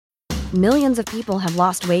Millions of people have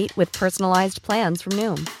lost weight with personalized plans from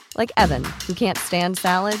Noom. Like Evan, who can't stand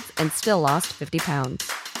salads and still lost 50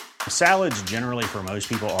 pounds. Salads generally for most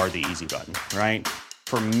people are the easy button, right?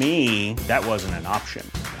 For me, that wasn't an option.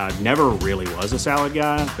 I never really was a salad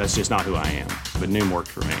guy. That's just not who I am. But Noom worked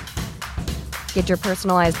for me. Get your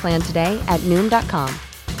personalized plan today at Noom.com.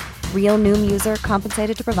 Real Noom user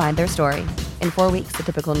compensated to provide their story. In 4 weeks, the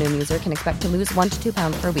typical Noom user can expect to lose 1 to 2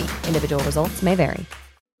 pounds per week. Individual results may vary.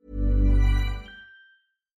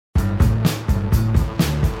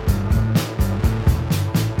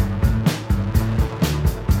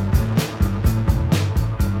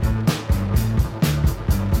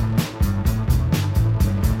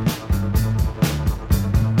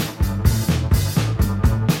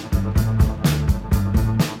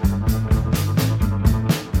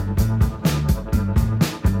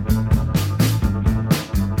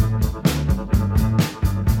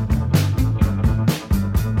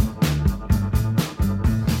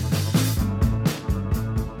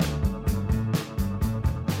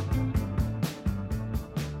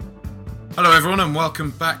 Hello everyone and welcome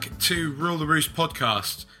back to Rule the Roost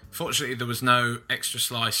podcast. Fortunately there was no extra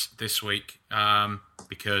slice this week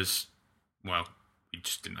because, well, we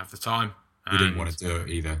just didn't have the time. We didn't want to do it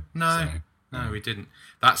either. No, we didn't.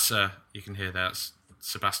 That's, you can hear that's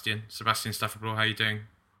Sebastian Staffordball. How you doing?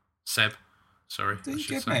 Seb, sorry. Doing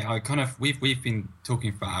good, mate. We've been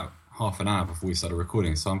talking for about half an hour before we started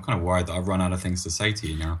recording, so I'm kind of worried that I've run out of things to say to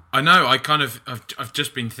you now. I know, I've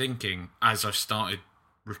just been thinking as I've started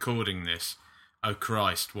recording this, oh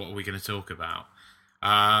Christ, what are we going to talk about?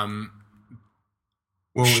 I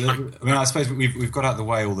suppose we've got out of the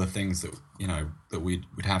way all the things that that we'd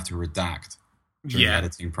have to redact during the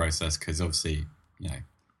editing process, because obviously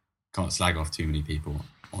can't slag off too many people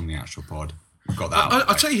on the actual pod. We've got that.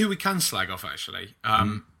 I'll tell you who we can slag off actually.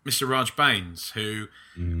 Mr. Raj Baines, who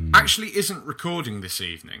actually isn't recording this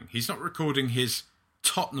evening. He's not recording his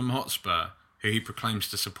Tottenham Hotspur, who he proclaims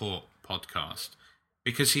to support, podcast,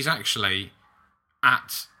 because he's actually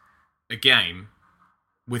at a game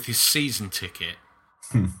with his season ticket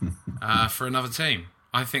for another team.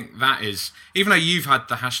 I think that is, even though you've had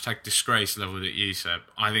the hashtag disgrace leveled at you, Seb,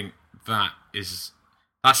 I think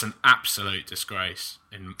that's an absolute disgrace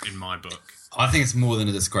in my book. I think it's more than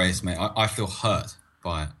a disgrace, mate. I feel hurt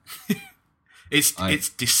by it. It's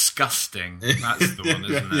disgusting. That's the one,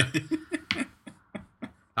 isn't it?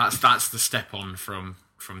 That's the step on from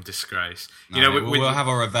disgrace. We'll have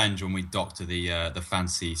our revenge when we doctor the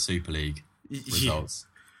fancy Super League results.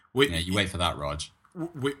 You wait for that, Raj.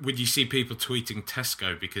 Would you see people tweeting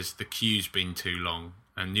Tesco because the queue's been too long?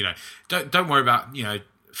 And don't worry about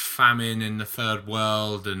famine in the third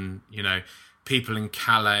world and people in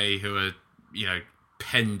Calais who are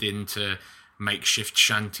penned into makeshift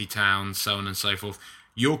shanty towns, so on and so forth.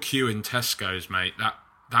 Your queue in Tesco's, mate,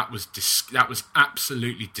 that was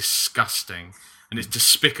absolutely disgusting. And it's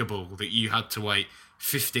despicable that you had to wait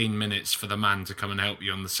 15 minutes for the man to come and help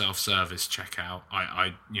you on the self-service checkout.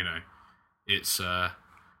 I'm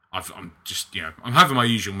having my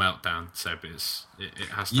usual meltdown, Seb. It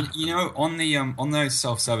has to happen. On those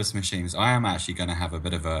self-service machines, I am actually going to have a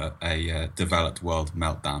bit of a developed world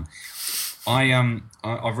meltdown.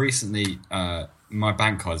 I've recently, my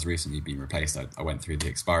bank card's recently been replaced. I went through the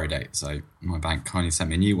expiry date, so my bank kindly sent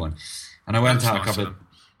me a new one. And I went out a couple of...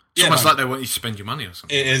 It's almost like they want you to spend your money or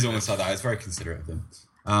something. It is almost like that. It's very considerate of them.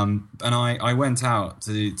 And I went out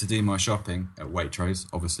to do my shopping at Waitrose,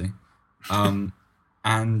 obviously. And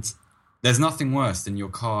there's nothing worse than your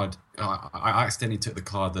card. I accidentally took the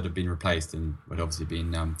card that had been replaced and had obviously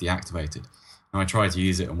been deactivated. And I tried to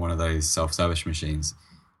use it on one of those self-service machines.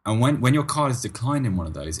 And when your card is declined in one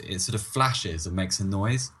of those, it sort of flashes and makes a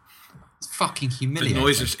noise. It's fucking humiliating. The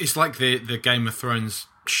noise it's like the Game of Thrones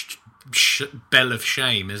bell of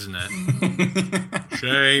shame, isn't it?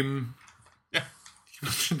 Shame. Yeah.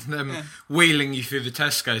 Them wheeling you through the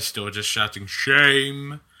Tesco store, just shouting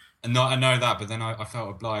shame. And I know that, but then I felt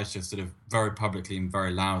obliged to sort of very publicly and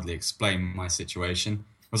very loudly explain my situation.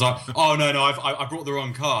 I was like, "Oh no, I brought the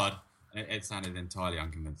wrong card." And it sounded entirely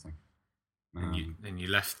unconvincing. Then you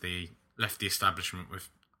left the establishment with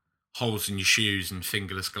holes in your shoes and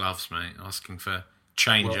fingerless gloves, mate, asking for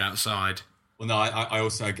change outside. Well, no, I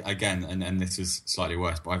also, again, and this was slightly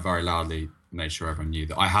worse, but I very loudly made sure everyone knew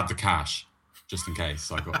that I had the cash, just in case.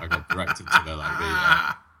 So I got directed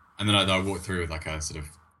to and then I walked through with like a sort of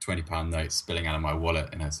 £20 note spilling out of my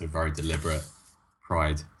wallet in a sort of very deliberate,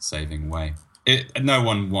 pride-saving way. No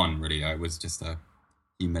one won, really. It was just a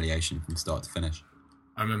humiliation from start to finish.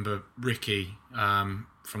 I remember Ricky from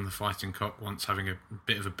the Fighting Cock once having a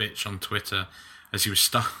bit of a bitch on Twitter as he was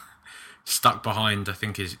stuck behind, I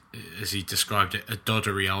think, as he described it, a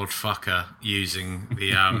doddery old fucker using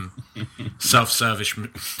the self-service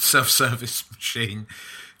machine,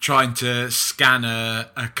 trying to scan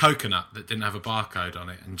a coconut that didn't have a barcode on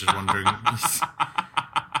it, and just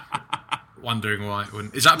wondering why it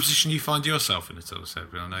wouldn't. Is that a position you find yourself in at all,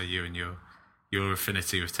 Seb? I know you and your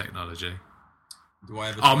affinity with technology. Do I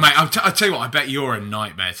ever? Oh, mate, I'll tell you what. I bet you're a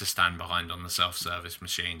nightmare to stand behind on the self-service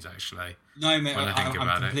machines. Actually, no, mate. I'm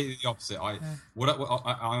completely the opposite.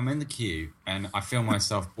 I'm in the queue and I feel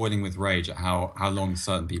myself boiling with rage at how long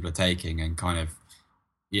certain people are taking, and kind of,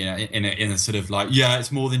 in a sort of like,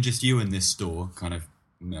 it's more than just you in this store kind of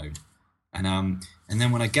mode. And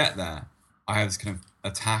then when I get there, I have this kind of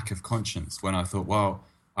attack of conscience when I thought, well,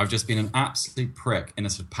 I've just been an absolute prick in a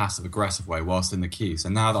sort of passive-aggressive way whilst in the queue. So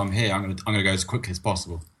now that I'm here, I'm going to go as quickly as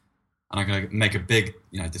possible. And I'm going to make a big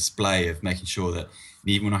display of making sure that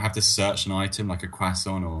even when I have to search an item like a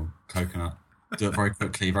croissant or coconut, do it very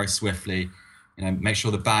quickly, very swiftly. Make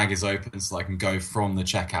sure the bag is open so I can go from the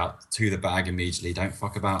checkout to the bag immediately. Don't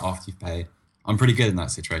fuck about after you've paid. I'm pretty good in that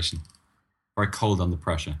situation. Very cold under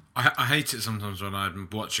pressure. I hate it sometimes when I'm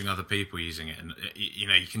watching other people using it, and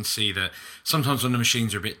you can see that sometimes when the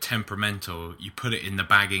machines are a bit temperamental, you put it in the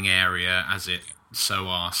bagging area as it so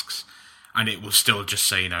asks, and it will still just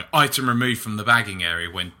say item removed from the bagging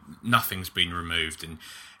area when nothing's been removed. And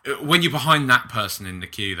when you're behind that person in the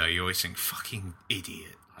queue, though, you always think, fucking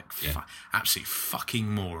idiot, absolute fucking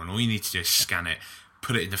moron. All you need to do is scan it,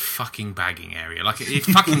 put it in the fucking bagging area. Like, it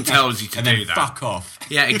fucking tells you to do that. Fuck off.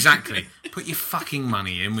 Yeah, exactly. Put your fucking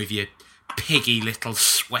money in with your piggy little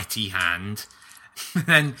sweaty hand. And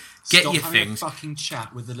then get Stop your having things. A fucking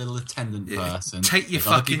chat with the little attendant person. Take your other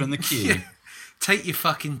fucking people in the queue. Take your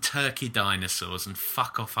fucking turkey dinosaurs and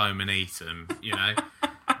fuck off home and eat them.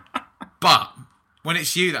 But when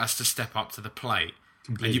it's you that has to step up to the plate,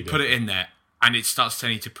 Completely and you put it in there, and it starts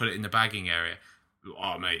telling you to put it in the bagging area.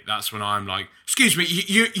 Oh, mate, that's when I'm like, excuse me,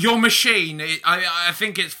 your machine, I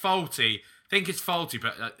think it's faulty.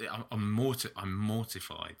 But I'm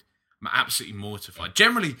mortified. I'm absolutely mortified.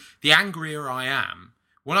 Generally, the angrier I am,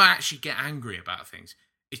 when I actually get angry about things,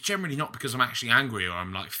 it's generally not because I'm actually angry or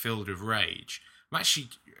I'm like filled with rage. I'm actually,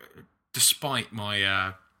 despite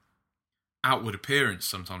my outward appearance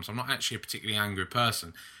sometimes, I'm not actually a particularly angry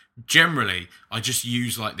person. Generally, I just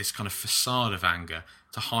use like this kind of facade of anger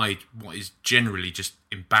to hide what is generally just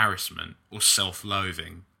embarrassment or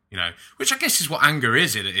self-loathing, which I guess is what anger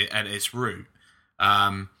is at its root.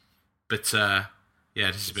 This is a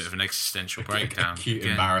bit of an existential breakdown. Acute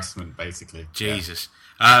embarrassment, basically. Jesus.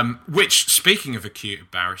 Which, speaking of acute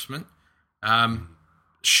embarrassment,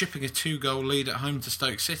 shipping a 2-goal lead at home to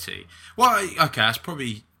Stoke City. Well, okay, that's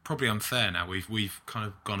probably unfair now. We've kind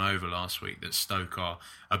of gone over last week that Stoke are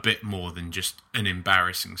a bit more than just an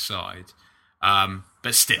embarrassing side.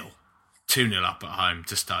 But still, 2-0 up at home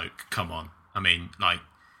to Stoke. Come on. I mean, like,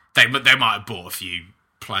 they might have bought a few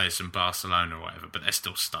players from Barcelona or whatever, but they're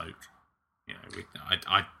still Stoke.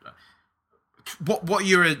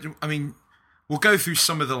 We'll go through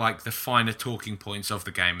some of the finer talking points of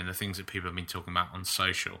the game and the things that people have been talking about on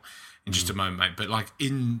social in just a moment, mate. But like,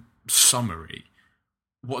 in summary,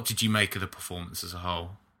 what did you make of the performance as a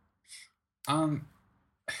whole?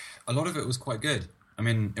 A lot of it was quite good. I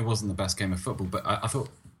mean, it wasn't the best game of football, but I thought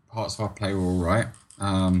parts of our play were all right.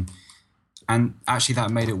 And actually, that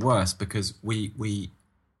made it worse because we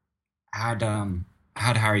had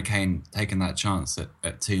Harry Kane taken that chance at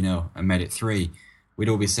 2-0 and made it 3. We'd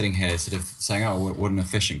all be sitting here sort of saying, "Oh, what an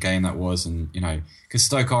efficient game that was," and because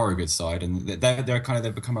Stoke are a good side, and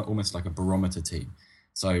they've become almost like a barometer team.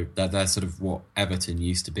 So they're sort of what Everton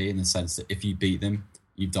used to be, in the sense that if you beat them,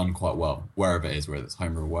 you've done quite well, wherever it is, whether it's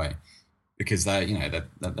home or away, because they're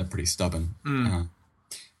pretty stubborn.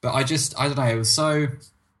 But I don't know.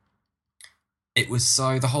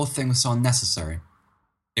 The whole thing was so unnecessary.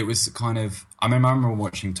 It was kind of. I remember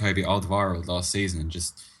watching Toby Alderweireld last season, and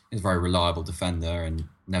just he's a very reliable defender and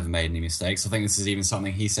never made any mistakes. I think this is even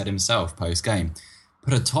something he said himself post game.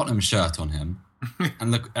 Put a Tottenham shirt on him.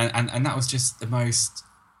 And look, and that was just the most.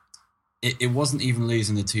 It wasn't even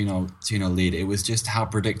losing the 2-0 lead. It was just how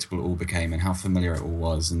predictable it all became and how familiar it all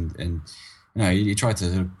was. And you tried to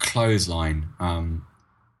sort of clothesline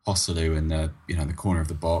Hosselu in the the corner of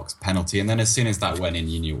the box, penalty, and then as soon as that went in,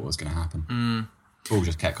 you knew what was going to happen. Ball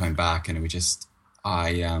just kept coming back, and it was just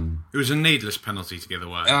It was a needless penalty to give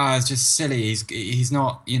away. It's just silly. He's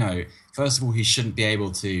not. First of all, he shouldn't be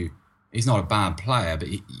able to. He's not a bad player, but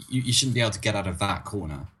you shouldn't be able to get out of that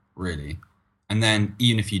corner, really. And then,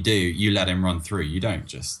 even if you do, you let him run through. You don't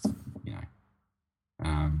just,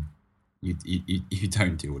 you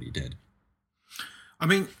don't do what he did. I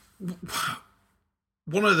mean,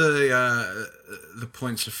 one of the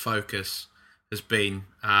points of focus has been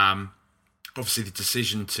obviously the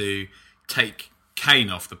decision to take Kane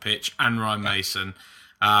off the pitch and Ryan Mason,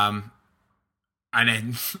 and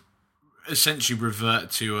then essentially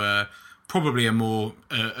revert to probably a more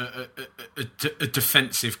a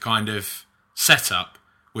defensive kind of setup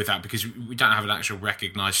with that, because we don't have an actual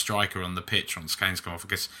recognised striker on the pitch once Kane's come off. I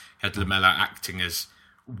guess you had Lamela acting as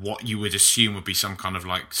what you would assume would be some kind of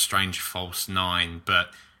like strange false nine,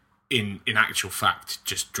 but in actual fact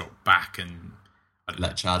just dropped back and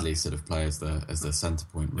let Chadley sort of play as the centre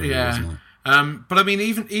point, really, wasn't it? But I mean,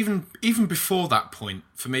 even before that point,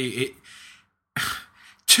 for me, it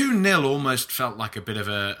 2-0 almost felt like a bit of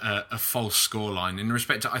a false scoreline in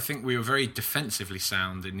respect to, I think we were very defensively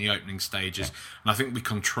sound in the opening stages, and I think we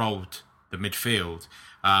controlled the midfield,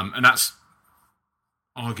 and that's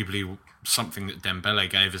arguably something that Dembele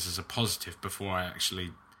gave us as a positive before I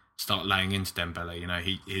actually start laying into Dembele. You know,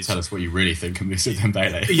 tell us what you really think of Mr.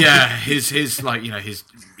 Dembele. Yeah, his like, you know,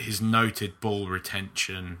 his noted ball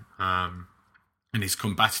retention and his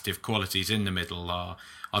combative qualities in the middle are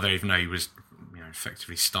there, even though he was, you know,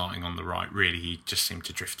 effectively starting on the right. Really, he just seemed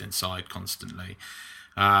to drift inside constantly,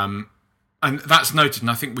 and that's noted.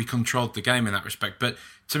 And I think we controlled the game in that respect. But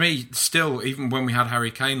to me, still, even when we had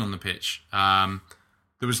Harry Kane on the pitch,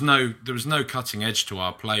 there was no cutting edge to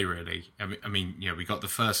our play, really. I mean, yeah, we got the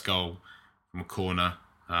first goal from a corner,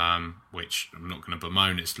 which I'm not going to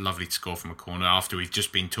bemoan. It's lovely to score from a corner after we've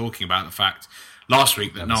just been talking about the fact last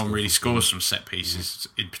week that no one really scores from set pieces,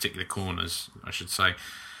 in particular corners, I should say,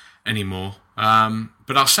 anymore.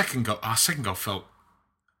 But our second goal felt,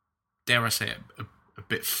 dare I say it, a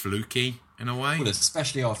bit fluky in a way. Well,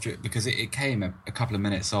 especially after, because it came a couple of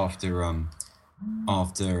minutes after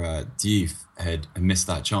Diouf had missed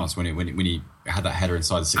that chance when he had that header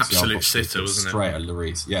inside the 60-yard box. Absolute sitter, wasn't it? Straight at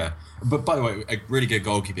Lloris, yeah. But by the way, a really good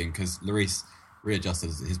goalkeeping, because Lloris readjusted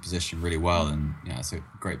his position really well, and yeah, it's a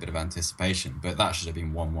great bit of anticipation. But that should have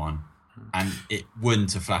been 1-1, and it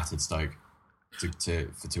wouldn't have flattered Stoke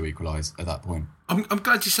to equalise at that point. I'm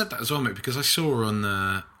glad you said that as well, mate, because I saw on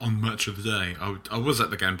Match of the Day, I was at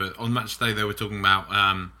the game, but on Match of the Day they were talking about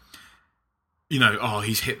you know,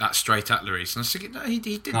 he's hit that straight at Lloris. And I was thinking, no, he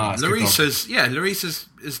didn't. Lloris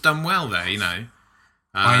has done well there, you know.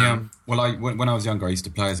 When I was younger, I used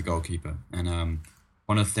to play as a goalkeeper, and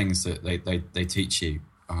one of the things that they teach you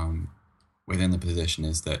within the position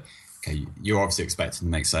is that, okay, you're obviously expected to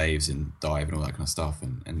make saves and dive and all that kind of stuff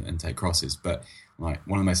and take crosses, but like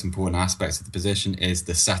one of the most important aspects of the position is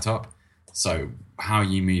the setup. So how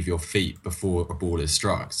you move your feet before a ball is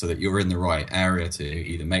struck, so that you're in the right area to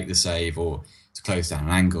either make the save or to close down an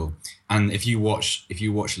angle. And if you watch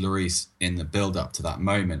Lloris in the build up to that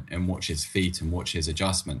moment and watch his feet and watch his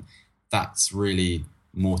adjustment, that's really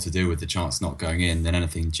more to do with the chance not going in than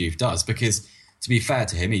anything Diouf does. Because to be fair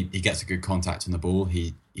to him, he gets a good contact on the ball.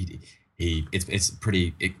 It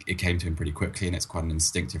came to him pretty quickly, and it's quite an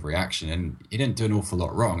instinctive reaction. And he didn't do an awful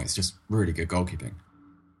lot wrong. It's just really good goalkeeping.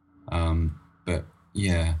 But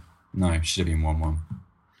yeah, no, should have been 1-1.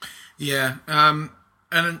 Yeah,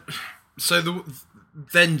 and so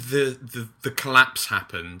then the collapse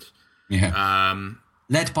happened. Yeah,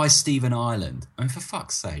 led by Stephen Ireland. I mean, for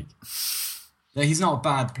fuck's sake, he's not a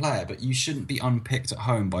bad player, but you shouldn't be unpicked at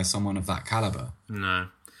home by someone of that caliber. No,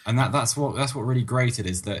 and that's what really grated,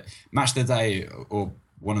 is that Match of the Day, or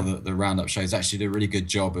one of the roundup shows, actually did a really good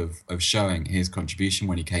job of showing his contribution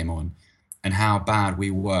when he came on, and how bad we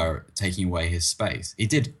were taking away his space. He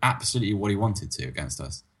did absolutely what he wanted to against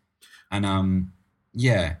us. And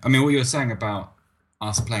yeah, I mean, what you were saying about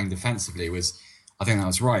us playing defensively was, I think that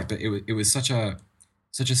was right, but it was such a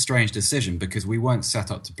strange decision, because we weren't set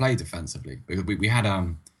up to play defensively. We had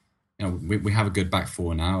we have a good back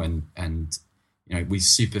four now, and you know, we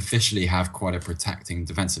superficially have quite a protecting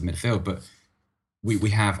defensive midfield, but we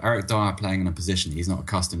have Eric Dyer playing in a position he's not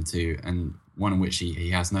accustomed to, and one in which he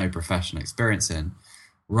has no professional experience in.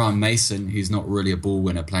 Ryan Mason, who's not really a ball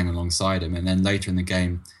winner, playing alongside him, and then later in the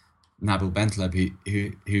game, Nabil Bentaleb,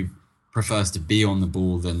 who prefers to be on the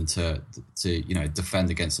ball than to you know, defend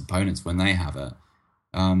against opponents when they have it.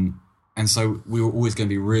 And so we were always going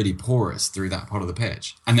to be really porous through that part of the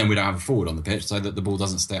pitch, and then we don't have a forward on the pitch, so that the ball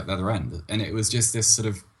doesn't stay at the other end. And it was just this sort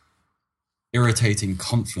of irritating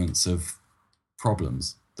confluence of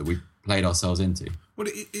problems that we played ourselves into. Well,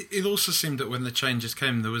 it also seemed that when the changes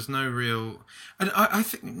came, there was no real... And I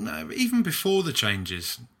think, no, even before the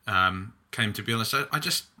changes came, to be honest, I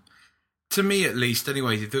just... To me, at least,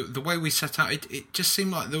 anyway, the way we set out, it just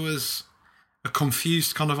seemed like there was a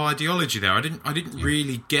confused kind of ideology there. I didn't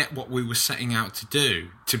really get what we were setting out to do.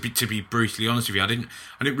 To be brutally honest with you, I didn't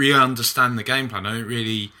really understand the game plan. I didn't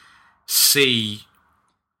really see.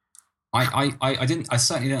 I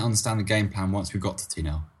certainly didn't understand the game plan once we got to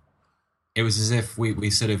 2-0. It was as if we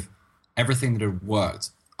sort of everything that had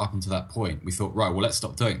worked up until that point. We thought, right, well, let's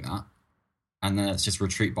stop doing that, and then let's just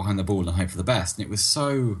retreat behind the ball and hope for the best. And it was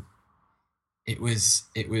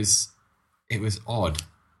odd.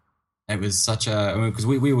 It was such because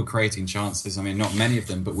we were creating chances. I mean, not many of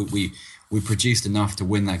them, but we produced enough to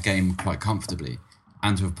win that game quite comfortably,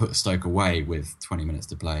 and to have put Stoke away with 20 minutes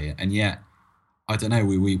to play. And yet, I don't know,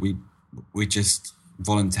 we just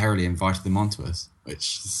voluntarily invited them onto us, which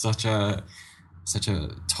is such a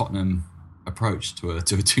Tottenham approach to a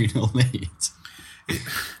 2-0 lead.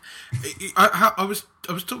 I was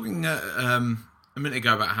talking a minute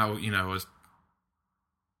ago about how I was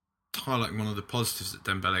highlighting one of the positives that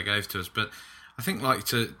Dembele gave to us, but I think like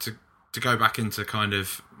to go back into kind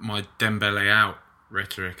of my Dembele out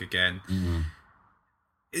rhetoric again. Mm-hmm.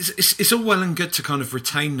 It's all well and good to kind of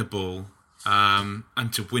retain the ball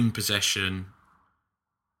and to win possession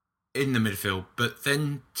in the midfield, but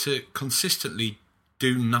then to consistently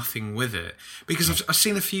do nothing with it. Because I've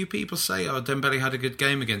seen a few people say, "Oh, Dembele had a good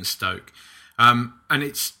game against Stoke," and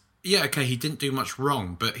it's okay, he didn't do much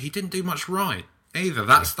wrong, but he didn't do much right either.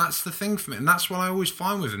 That's the thing for me, and that's what I always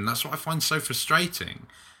find with him. That's what I find so frustrating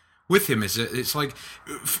with him. Is that it's like,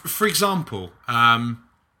 for example, Ryan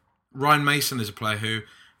Mason is a player who,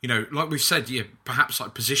 like we've said, perhaps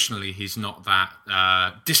like positionally he's not that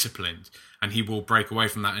disciplined, and he will break away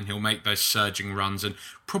from that, and he'll make those surging runs and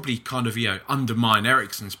probably kind of undermine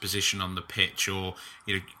Eriksen's position on the pitch, or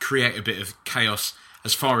create a bit of chaos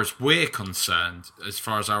as far as we're concerned, as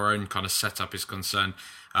far as our own kind of setup is concerned,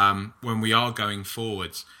 when we are going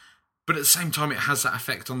forwards. But at the same time, it has that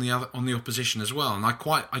effect on the opposition as well. And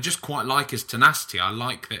I just quite like his tenacity. I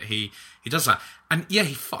like that he does that. And he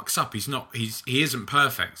fucks up. He isn't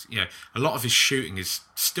perfect. A lot of his shooting is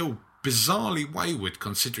still bizarrely wayward,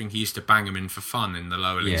 considering he used to bang him in for fun in the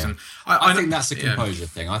lower leagues. And I think that's a composure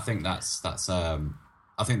thing. I think I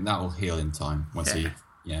think that will heal in time once he.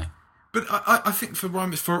 But I think for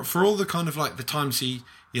Ryan, for all the kind of like the times he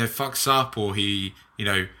fucks up, or he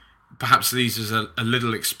perhaps leaves us a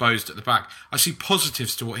little exposed at the back, I see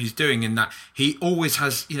positives to what he's doing, in that he always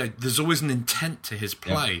has, there's always an intent to his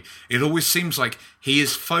play. Yeah. It always seems like he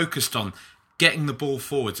is focused on getting the ball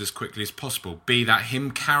forwards as quickly as possible, be that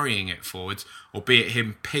him carrying it forwards, or be it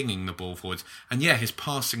him pinging the ball forwards. And his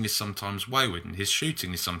passing is sometimes wayward, and his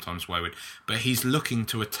shooting is sometimes wayward, but he's looking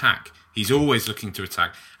to attack. He's always looking to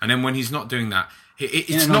attack. And then when he's not doing that,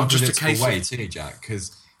 it's not just a case way too, Jack,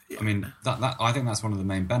 because I mean, that I think that's one of the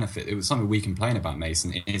main benefits. It was something we complain about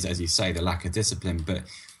Mason is, as you say, the lack of discipline. But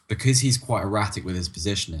because he's quite erratic with his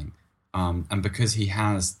positioning, and because he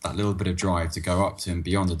has that little bit of drive to go up to and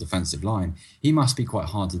beyond the defensive line, he must be quite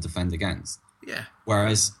hard to defend against. Yeah.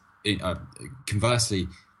 Whereas, conversely,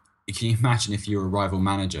 can you imagine if you're a rival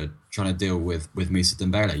manager trying to deal with Moussa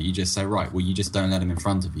Dembele? You just say, right, well, you just don't let him in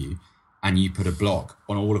front of you, and you put a block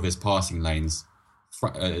on all of his passing lanes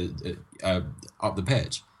up the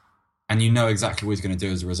pitch. And you know exactly what he's going to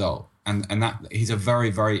do as a result. And that he's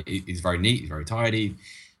very neat, he's very tidy.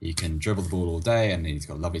 He can dribble the ball all day, and he's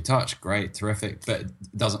got a lovely touch, great, terrific. But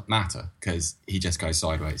it doesn't matter because he just goes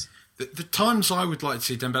sideways. The times I would like to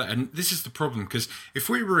see Dembele, and this is the problem, because if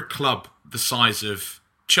we were a club the size of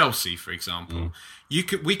Chelsea, for example,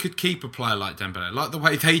 we could keep a player like Dembele, like the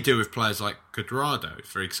way they do with players like Cuadrado,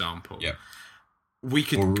 for example. Yeah. We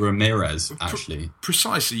could, or Ramirez, actually.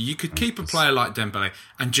 Precisely. You could keep a player like Dembele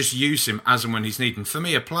and just use him as and when he's needed. And for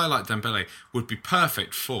me, a player like Dembele would be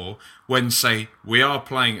perfect for when, say, we are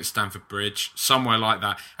playing at Stamford Bridge, somewhere like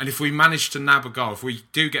that. And if we manage to nab a goal, if we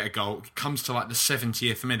do get a goal, it comes to like the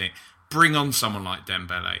 70th minute, bring on someone like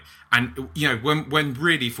Dembele. And, when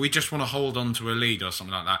really, if we just want to hold on to a lead or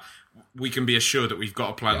something like that, we can be assured that we've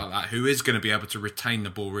got a player like that who is going to be able to retain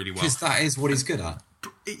the ball really well. Because that is what he's good at.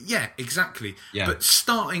 Yeah, exactly. Yeah. But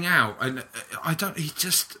starting out, and I don't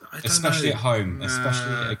especially know. At home,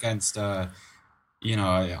 especially against, I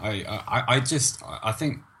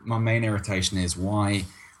think my main irritation is why,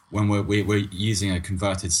 when we're using a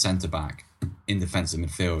converted centre back in defensive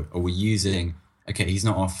midfield, or we're using, he's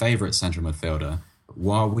not our favourite central midfielder, but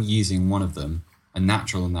why are we using one of them, a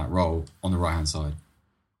natural in that role, on the right hand side?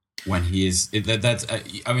 When he is, you don't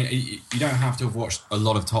have to have watched a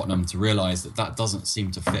lot of Tottenham to realise that doesn't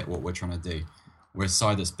seem to fit what we're trying to do. We're a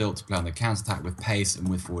side that's built to play on the counter-attack with pace and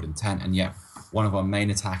with forward intent, and yet one of our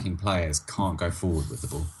main attacking players can't go forward with the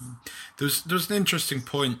ball. There was an interesting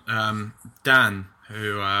point, Dan,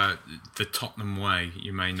 who the Tottenham Way,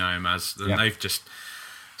 you may know him as. And Yeah. they've just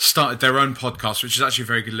started their own podcast, which is actually a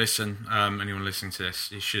very good listen. Anyone listening to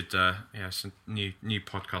this, you should. It's a new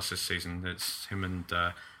podcast this season. It's him and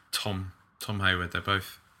Tom Hayward. They're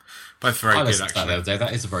both very I good. listened to that Actually, the other day.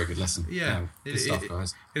 That is a very good listen. Yeah, good stuff,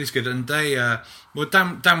 guys. it is good. And they,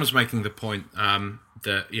 Dan was making the point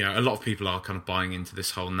that a lot of people are kind of buying into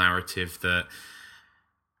this whole narrative that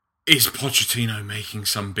is Pochettino making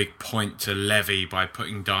some big point to Levy by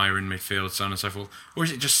putting Dyer in midfield, so on and so forth, or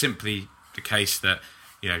is it just simply the case that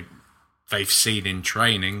they've seen in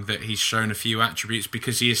training that he's shown a few attributes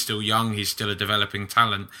because he is still young, he's still a developing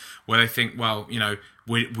talent, where they think, well,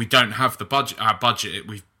 we don't have the budget. Our budget,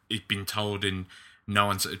 we've been told in no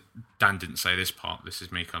one's. Dan didn't say this part. This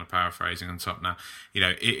is me kind of paraphrasing on top now.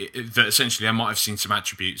 That essentially I might have seen some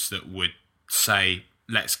attributes that would say,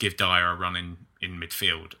 let's give Dyer a run in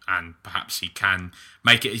midfield, and perhaps he can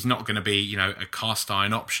make it. He's not going to be a cast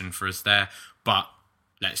iron option for us there, but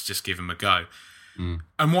let's just give him a go. And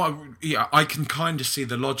I can kind of see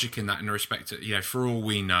the logic in that in respect to, for all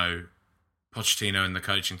we know, Pochettino and the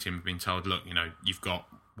coaching team have been told, look, you've got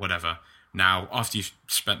whatever. Now, after you've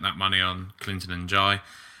spent that money on Clinton and Jai,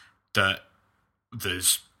 that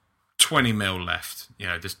there's 20 mil left.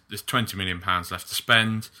 There's 20 million pounds left to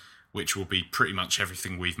spend, which will be pretty much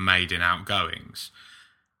everything we've made in outgoings.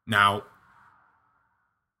 Now,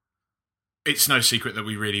 it's no secret that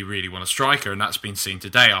we really, really want a striker, and that's been seen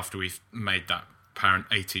today after we've made that apparent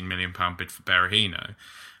 £18 million bid for Berahino.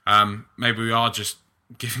 Maybe we are just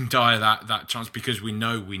giving Dyer that chance because we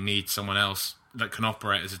know we need someone else that can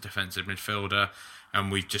operate as a defensive midfielder,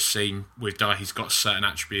 and we've just seen with Dyer he's got certain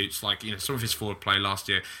attributes, like some of his forward play last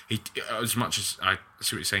year. He, as much as I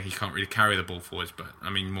see what you're saying, he can't really carry the ball forwards, but I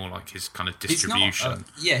mean more like his kind of distribution.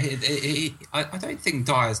 I don't think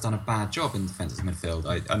Dyer's done a bad job in defensive midfield.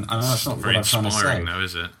 And that's not very what I'm trying to say. inspiring, though,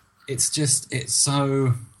 is it?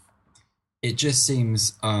 It just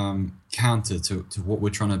seems counter to what we're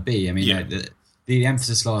trying to be. I mean, the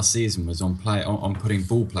emphasis last season was on putting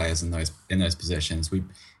ball players in those positions.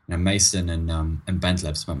 Mason and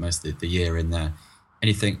Bentleb spent most of the year in there, and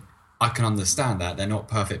you think I can understand that they're not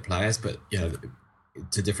perfect players, but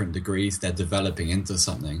to different degrees they're developing into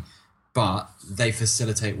something. But they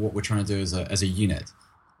facilitate what we're trying to do as a unit.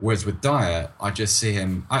 Whereas with Dyer, I just see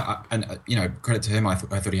him. Credit to him. I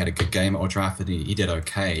thought he had a good game at Old Trafford. He did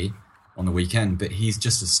okay on the weekend, but he's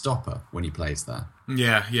just a stopper when he plays there.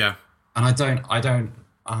 Yeah. And I don't.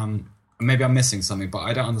 Maybe I'm missing something, but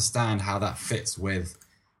I don't understand how that fits with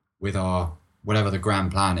our whatever the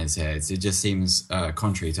grand plan is here. It just seems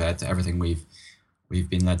contrary to everything we've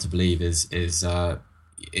been led to believe is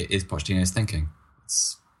Pochettino's thinking.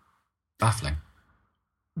 It's baffling.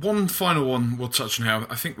 One final one we'll touch on here.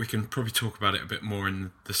 I think we can probably talk about it a bit more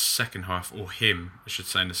in the second half, or him, I should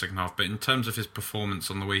say, in the second half. But in terms of his performance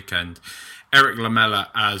on the weekend, Eric Lamela,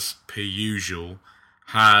 as per usual,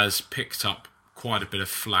 has picked up quite a bit of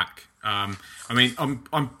flack. I'm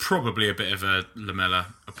probably a bit of a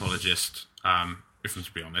Lamela apologist, if I'm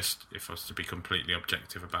to be honest, if I was to be completely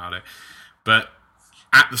objective about it. But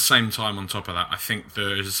at the same time, on top of that, I think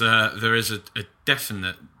there is a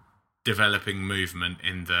definite developing movement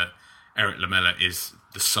in that Eric Lamela is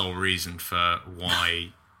the sole reason for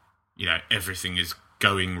why everything is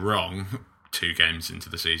going wrong 2 games into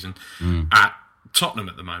the season at Tottenham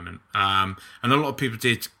at the moment. And a lot of people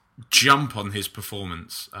did jump on his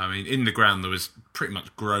performance. I mean, in the ground there was pretty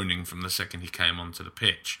much groaning from the second he came onto the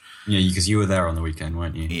pitch. Yeah, because you were there on the weekend,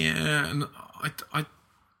 weren't you? Yeah, and I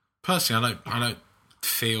personally, I don't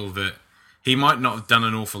feel that he might not have done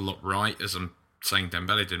an awful lot right, as I'm saying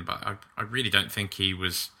Dembele didn't, but I really don't think he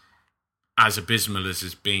was as abysmal as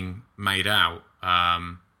is being made out. I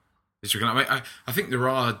think there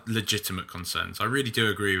are legitimate concerns. I really do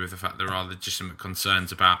agree with the fact there are legitimate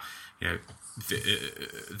concerns about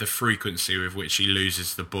the frequency with which he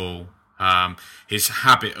loses the ball. His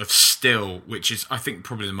habit of still, which is I think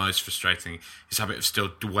probably the most frustrating, his habit of still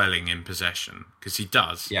dwelling in possession, because he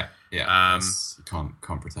does. Yeah. You can't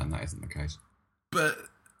pretend that isn't the case. But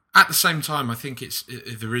at the same time, I think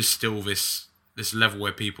there is still this level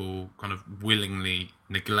where people kind of willingly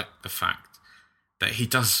neglect the fact that he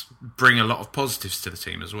does bring a lot of positives to the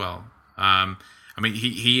team as well. I mean,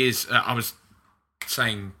 he is. I was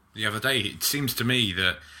saying the other day, it seems to me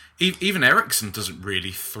that even Eriksen doesn't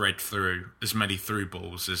really thread through as many through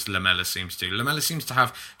balls as Lamela seems to. Lamela seems to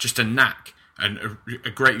have just a knack and a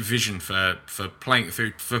great vision for playing it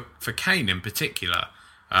through for Kane in particular.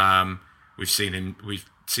 We've seen him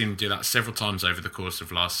do that several times over the course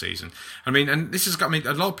of last season. I mean, and this has got me.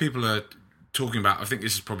 A lot of people are talking about, I think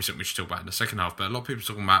this is probably something we should talk about in the second half, but a lot of people are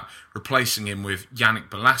talking about replacing him with Yannick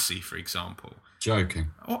Bolasie, for example. Joking.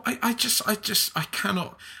 Oh, I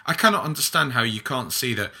cannot understand how you can't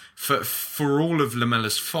see that for all of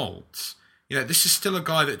Lamella's faults, this is still a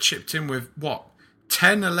guy that chipped in with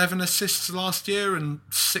 10, 11 assists last year and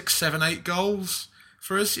 6, 7, 8 goals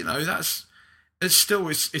for us.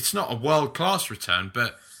 It's not a world class return,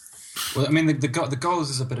 but well, I mean, the goals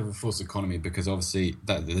is a bit of a false economy because obviously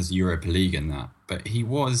there's Europa League in that, but he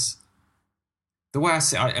was. The way I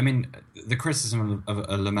see it, I mean, the criticism of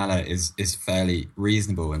Lamela is fairly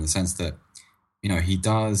reasonable in the sense that, he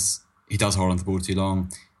does hold on to the ball too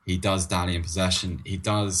long. He does dally in possession. He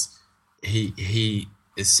doesn't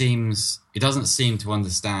seem to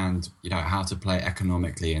understand, how to play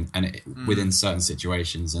economically and within certain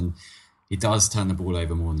situations. And he does turn the ball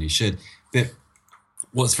over more than he should. But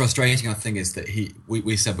what's frustrating, I think, is that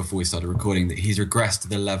we said before we started recording that he's regressed to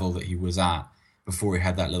the level that he was at before he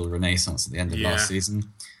had that little renaissance at the end of last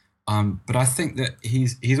season. But I think that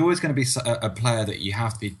he's always going to be a player that you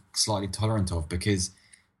have to be slightly tolerant of because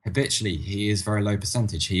habitually he is very low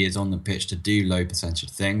percentage. He is on the pitch to do low percentage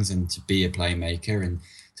things and to be a playmaker and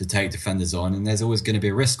to take defenders on. And there's always going to be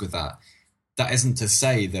a risk with that. That isn't to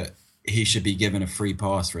say that he should be given a free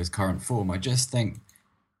pass for his current form. I don't think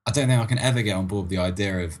I can ever get on board with the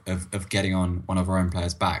idea of getting on one of our own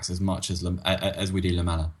players' backs as much as we do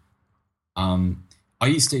Lamela. I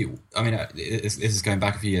used to, this is going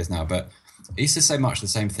back a few years now, but I used to say much the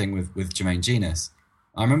same thing with Jermaine Genius.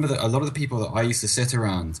 I remember that a lot of the people that I used to sit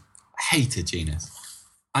around hated Genius.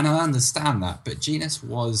 And I understand that, but Genius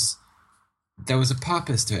there was a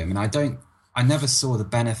purpose to him, and I never saw the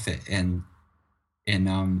benefit in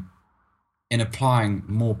applying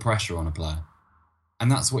more pressure on a player. And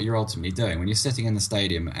that's what you're ultimately doing when you're sitting in the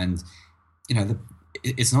stadium and,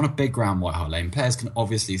 it's not a big ground, White Hart Lane. Players can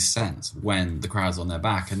obviously sense when the crowd's on their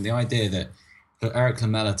back. And the idea that for Eric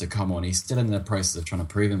Lamela to come on, he's still in the process of trying to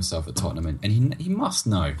prove himself at Tottenham. And he must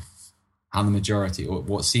know how the majority, or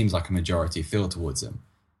what seems like a majority, feel towards him.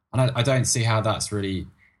 And I don't see how that's really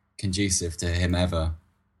conducive to him ever.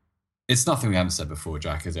 It's nothing we haven't said before,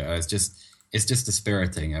 Jack, is it? It's just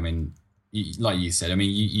dispiriting. I mean, like you said,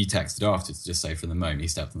 you texted after to just say from the moment he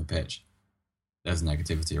stepped on the pitch, there's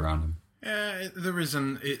negativity around him. Yeah, there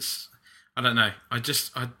isn't. I don't know. I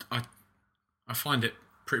find it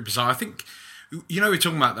pretty bizarre. I think, we're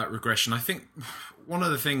talking about that regression. I think one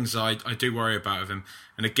of the things I do worry about of him,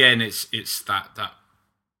 and again, it's that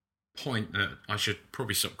point that I should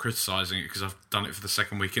probably stop criticising it because I've done it for the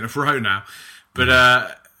second week in a row now.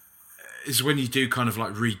 But is when you do kind of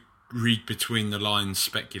like read between the lines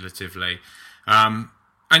speculatively, and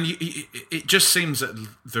it just seems that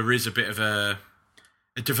there is a bit of a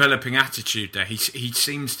developing attitude there. He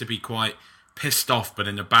seems to be quite pissed off, but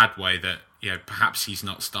in a bad way, that perhaps he's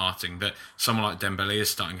not starting, that someone like Dembele is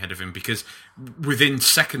starting ahead of him, because within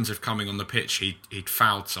seconds of coming on the pitch, he'd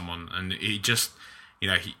fouled someone, and he just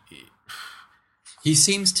he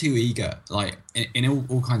seems too eager, like in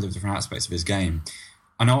all kinds of different aspects of his game.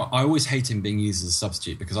 And I always hate him being used as a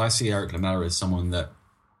substitute because I see Eric Lamela as someone that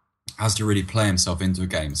has to really play himself into a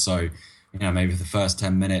game. So maybe for the first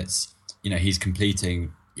 10 minutes, he's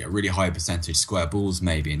completing really high percentage square balls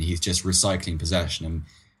maybe, and he's just recycling possession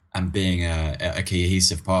and being a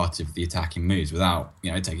cohesive part of the attacking moves without,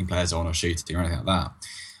 taking players on or shooting or anything like that.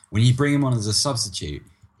 When you bring him on as a substitute,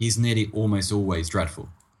 he's nearly almost always dreadful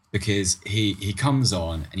because he comes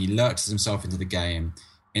on and he lurches himself into the game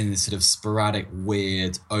in this sort of sporadic,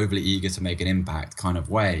 weird, overly eager to make an impact kind of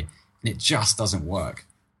way, and it just doesn't work.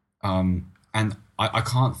 And I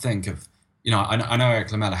can't think of, I know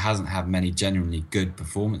Eric Lamela hasn't had many genuinely good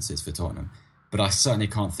performances for Tottenham, but I certainly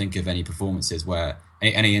can't think of any performances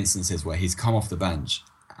any instances where he's come off the bench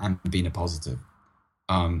and been a positive.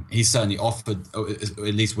 He's certainly offered, at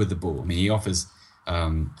least with the ball. He offers,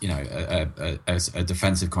 a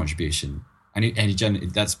defensive contribution, and he generally,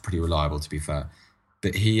 that's pretty reliable, to be fair.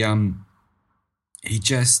 But he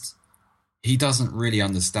doesn't really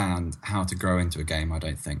understand how to grow into a game, I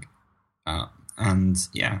don't think. And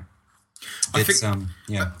yeah. I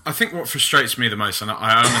think what frustrates me the most, and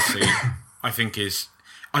I honestly, I think is,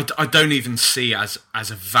 I don't even see as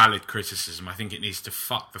a valid criticism. I think it needs to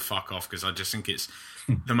fuck the fuck off, because I just think it's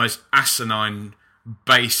the most asinine,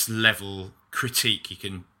 base level critique you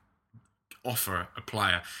can offer a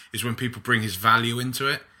player is when people bring his value into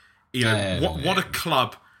it. What a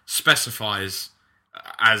club specifies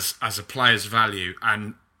as a player's value,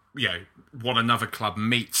 and what another club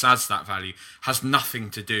meets as that value has nothing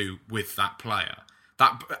to do with that player.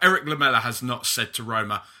 That Eric Lamela has not said to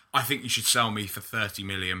Roma, I think you should sell me for £30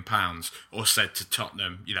 million, or said to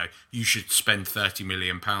Tottenham, you should spend £30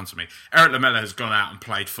 million on me. Eric Lamela has gone out and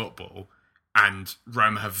played football, and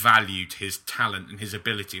Roma have valued his talent and his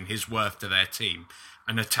ability and his worth to their team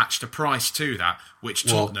and attached a price to that, which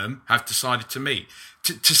Tottenham have decided to meet.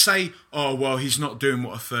 To say, oh, well, he's not doing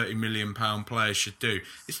what a £30 million player should do,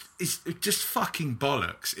 it's just fucking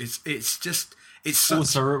bollocks. It's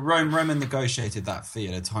also, Roma negotiated that fee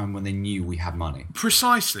at a time when they knew we had money.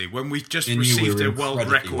 Precisely, when we just received a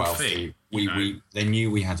world record fee. They knew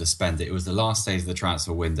we had to spend it. It was the last days of the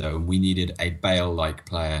transfer window, and we needed a Bale-like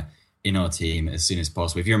player in our team as soon as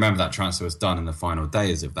possible. If you remember, that transfer was done in the final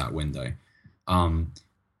days of that window. In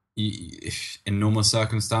normal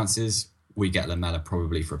circumstances, we get Lamela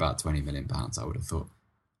probably for about £20 million, I would have thought.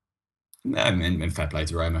 And fair play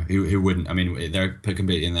to Roma, who wouldn't? I mean, they're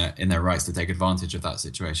completely in their rights to take advantage of that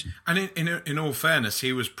situation. And in all fairness,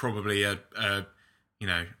 he was probably a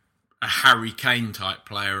Harry Kane type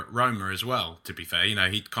player at Roma as well. To be fair, he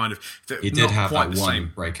did have that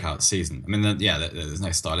one breakout season. I mean, there's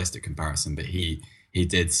no stylistic comparison, but he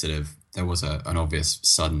did sort of. There was an obvious,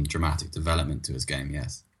 sudden, dramatic development to his game.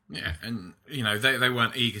 Yes. Yeah, and they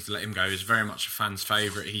weren't eager to let him go. He was very much a fan's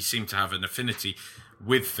favourite. He seemed to have an affinity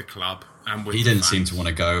with the club and with. He didn't seem to want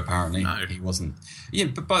to go. Apparently, no. He wasn't. Yeah,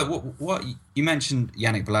 but what you mentioned,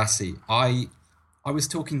 Yannick Bolasie. I was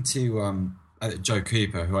talking to Joe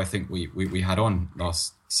Cooper, who I think we had on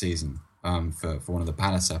last season for one of the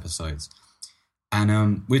Palace episodes,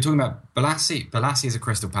 and we were talking about Bolasie. Bolasie is a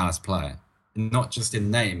Crystal Palace player, not just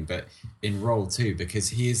in name but in role too, because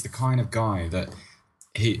he is the kind of guy that.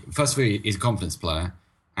 First of all, he's a confidence player,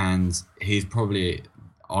 and he's probably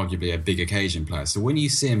arguably a big occasion player. So when you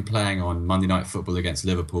see him playing on Monday Night Football against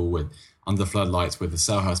Liverpool under the floodlights with the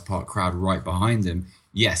Selhurst Park crowd right behind him,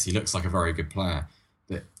 yes, he looks like a very good player.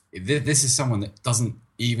 But this is someone that doesn't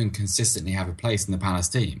even consistently have a place in the Palace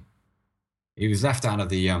team. He was left out of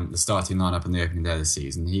the starting lineup on the opening day of the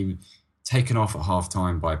season. He was taken off at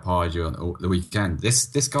half-time by Pardew on the weekend.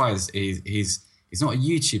 This guy he's not a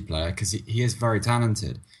YouTube player because he is very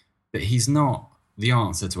talented, but he's not the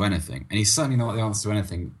answer to anything. And he's certainly not the answer to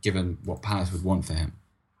anything given what Palace would want for him.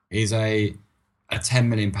 He's a £10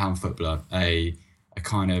 million footballer,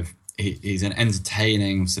 he's an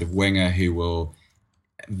entertaining sort of winger who will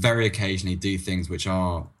very occasionally do things which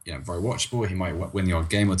are very watchable. He might win the odd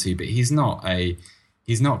game or two, but he's not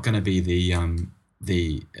going to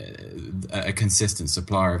be a consistent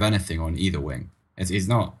supplier of anything on either wing. He's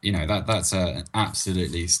not, that's an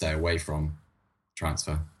absolutely stay away from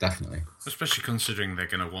transfer, definitely. Especially considering they're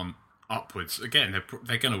going to want upwards. Again,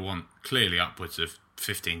 they're going to want clearly upwards of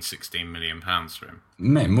 15, 16 million pounds for him.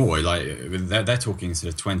 More, they're talking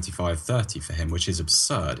sort of 25, 30 for him, which is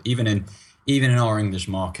absurd. Even in our English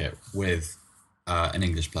market with an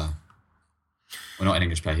English player. Well, not an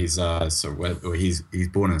English player. He's he's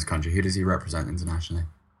born in this country. Who does he represent internationally?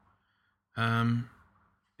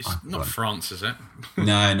 It's not France, is it?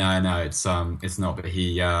 No. It's not. But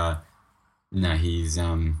he's I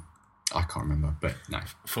can't remember. But no.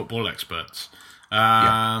 Football experts.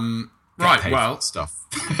 Right. Well, stuff.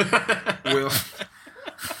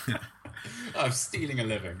 I'm stealing a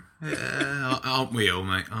living. Aren't we all,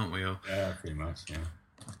 mate? Aren't we all? Yeah, pretty much. Yeah.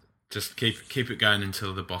 Just keep it going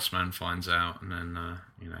until the boss man finds out, and then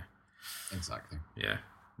Exactly. Yeah.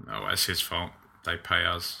 Oh, it's his fault. They pay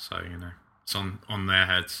us, so it's on their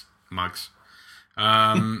heads, mugs.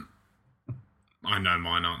 I know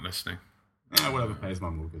mine aren't listening. Whatever pays my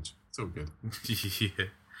mortgage. It's all good.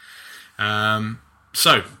 Yeah.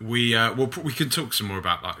 So we can talk some more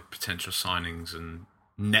about like potential signings and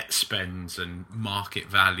net spends and market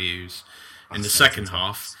values in the second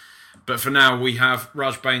half. But for now, we have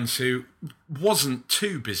Raj Baines, who wasn't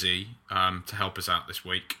too busy to help us out this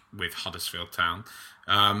week with Huddersfield Town,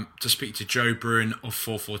 to speak to Joe Bruin of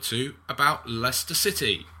 442 about Leicester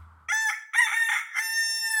City.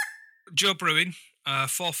 Joe Bruin,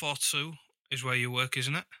 442 is where you work,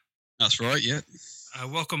 isn't it? That's right, yeah.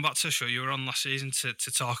 Welcome back to the show. You were on last season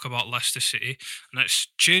to talk about Leicester City, and it's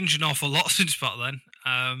changed an awful lot since back then.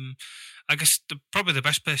 I guess probably the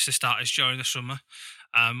best place to start is during the summer.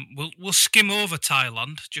 We'll skim over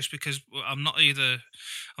Thailand just because I'm not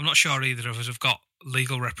sure either of us have got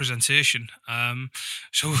legal representation.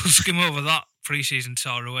 So we'll skim over that pre-season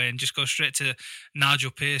tour away and just go straight to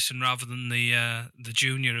Nigel Pearson rather than the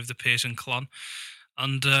junior of the Pearson clan.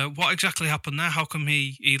 And what exactly happened there? How come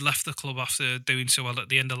he left the club after doing so well at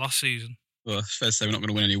the end of last season? well, it's fair to say we're not going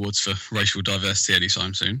to win any awards for racial diversity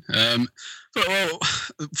anytime soon. But well,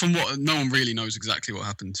 from what no one really knows exactly what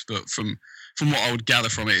happened, but from what I would gather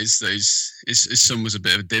from it is that his son was a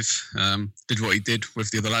bit of a div. Did what he did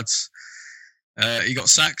with the other lads. He got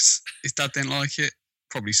sacked. His dad didn't like it.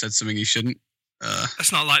 Probably said something he shouldn't.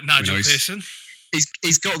 That's not like Nigel Pearson.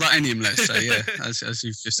 He's got that in him, let's say, yeah, as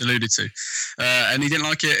you've just alluded to. And he didn't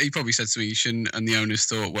like it. He probably said something he shouldn't, and the owners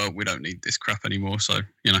thought, well, we don't need this crap anymore, so,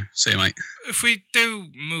 see you, mate. If we do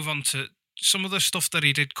move on to some of the stuff that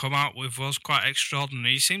he did come out with was quite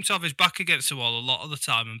extraordinary. He seemed to have his back against the wall a lot of the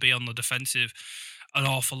time and be on the defensive an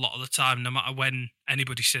awful lot of the time, no matter when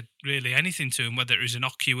anybody said really anything to him, whether it was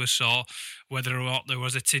innocuous or whether or not there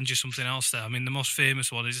was a tinge of something else there. I mean, the most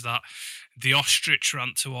famous one is that the ostrich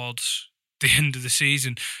rant towards the end of the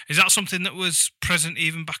season. Is that something that was present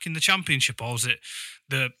even back in the Championship, or was it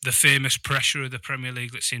the famous pressure of the Premier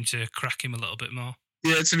League that seemed to crack him a little bit more?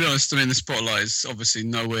 Yeah, to be honest, I mean, the spotlight is obviously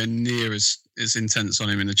nowhere near as intense on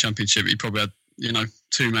him in the Championship. He probably had,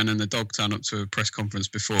 two men and a dog turn up to a press conference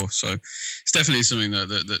before. So it's definitely something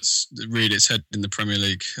that's reared its head in the Premier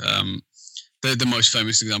League. The most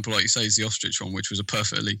famous example, like you say, is the ostrich one, which was a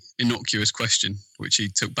perfectly innocuous question, which he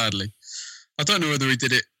took badly. I don't know whether he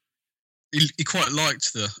did it. He quite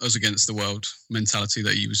liked the us against the world mentality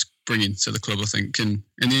that he was bringing to the club, I think. And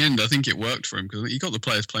in the end, I think it worked for him because he got the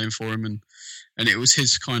players playing for him, and it was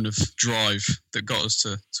his kind of drive that got us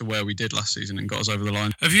to where we did last season and got us over the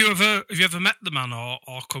line. Have you ever met the man or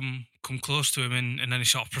come close to him in any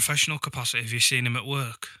sort of professional capacity? Have you seen him at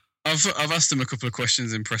work? I've asked him a couple of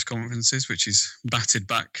questions in press conferences, which he's batted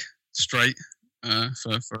back straight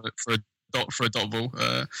for a dot ball.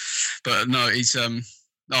 But no, he's.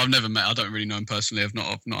 No, I've never met. I don't really know him personally. I've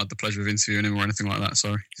not had the pleasure of interviewing him or anything like that.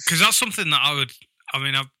 Sorry. Because that's something that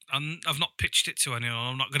I've not pitched it to anyone.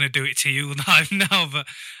 I'm not going to do it to you live now, but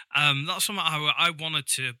that's something I wanted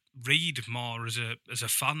to read more as a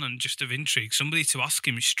fan and just of intrigue. Somebody to ask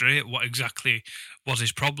him straight what exactly was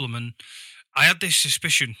his problem, and I had this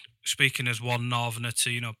suspicion, speaking as one Northerner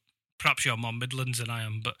to perhaps you're more Midlands than I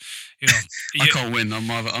am, but I can't win. I'm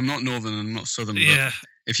not Northern and I'm not Southern. Yeah. But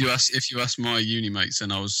if you ask my uni mates,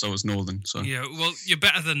 then I was Northern. So yeah, well, you're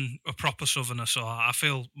better than a proper Southerner, so I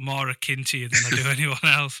feel more akin to you than I do anyone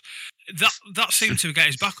else. That seemed to get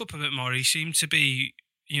his back up a bit more. He seemed to be,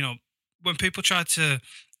 when people tried to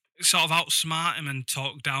sort of outsmart him and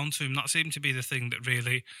talk down to him, that seemed to be the thing that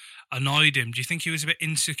really annoyed him. Do you think he was a bit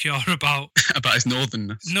insecure about his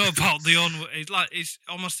northernness? No, about it's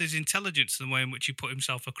almost his intelligence and the way in which he put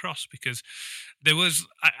himself across. Because there was,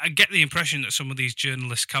 I get the impression that some of these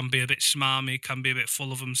journalists can be a bit smarmy, can be a bit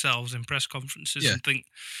full of themselves in press conferences, and think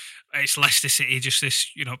it's Leicester City, just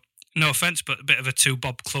this, no offence, but a bit of a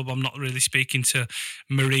two-bob club. I'm not really speaking to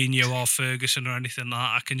Mourinho or Ferguson or anything like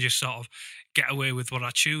that. I can just sort of get away with what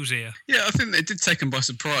I choose here. Yeah, I think it did take him by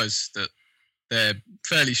surprise that their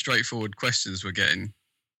fairly straightforward questions were getting,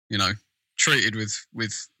 treated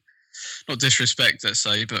with not disrespect, let's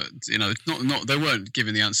say, but not they weren't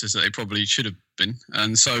given the answers that they probably should have been,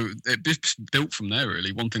 and so it built from there.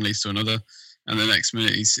 Really, one thing leads to another, and the next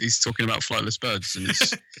minute he's talking about flightless birds, and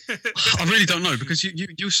I really don't know, because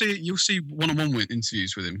you'll see one-on-one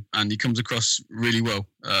interviews with him, and he comes across really well.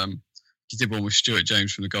 He did one with Stuart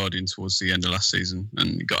James from The Guardian towards the end of last season,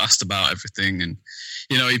 and he got asked about everything, and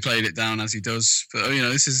he played it down as he does. But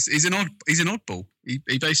he's an oddball. He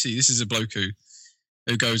basically, this is a bloke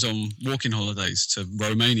who goes on walking holidays to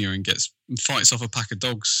Romania and fights off a pack of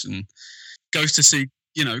dogs and goes to see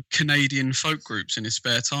Canadian folk groups in his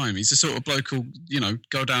spare time. He's the sort of bloke who'll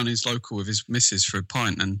go down his local with his missus for a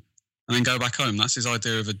pint and then go back home. That's his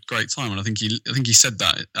idea of a great time, and I think he said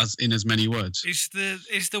that as many words. Is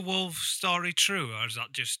the Wolves story true, or is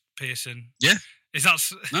that just Pearson? Yeah. Is that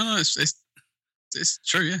no? It's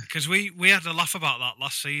true. Yeah. Because we had a laugh about that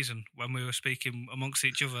last season when we were speaking amongst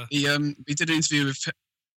each other. He did an interview with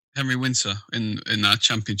Henry Winter in our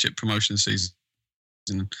Championship promotion season,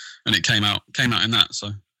 and it came out in that.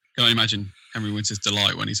 So can I imagine Henry Winter's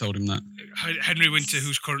delight when he told him that? Henry Winter,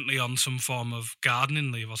 who's currently on some form of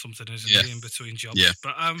gardening leave or something, isn't he, in between jobs? Yeah,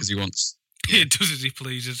 but because he wants. He does as he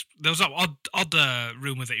pleases. There was that odd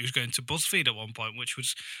rumour that he was going to BuzzFeed at one point, which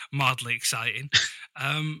was mildly exciting.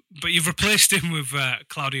 But you've replaced him with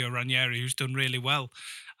Claudio Ranieri, who's done really well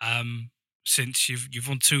since you've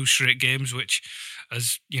won 2 straight games, which,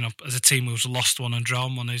 as a team who's lost one and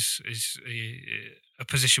drawn one, is a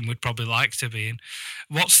position we'd probably like to be in.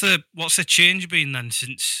 What's the change been then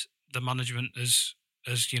since the management has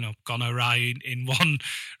has gone awry in one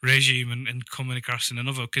regime and coming across in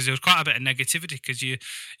another, because there was quite a bit of negativity, because you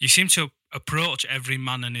seem to approach every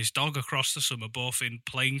man and his dog across the summer, both in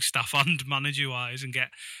playing staff and manager wise, and get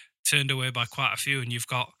turned away by quite a few. And you've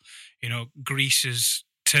got Greece has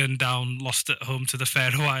turned down, lost at home to the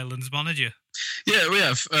Faroe Islands manager. Yeah, we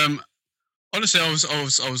have. Honestly, I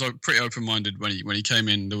was pretty open minded when he came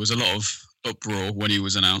in. There was a lot of uproar when he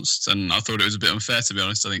was announced, and I thought it was a bit unfair, to be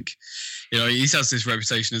honest. I think he has this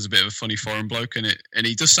reputation as a bit of a funny foreign bloke, and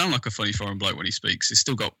he does sound like a funny foreign bloke when he speaks. He's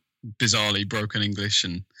still got bizarrely broken English,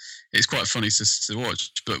 and it's quite funny to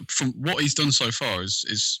watch. But from what he's done so far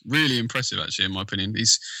is really impressive, actually, in my opinion.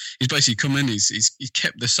 He's basically come in. He's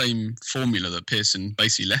kept the same formula that Pearson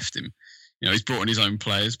basically left him. He's brought in his own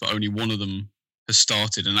players, but only one of them has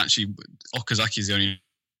started, and actually Okazaki is the only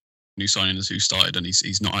new signing who started, and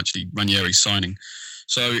he's not actually Ranieri's signing.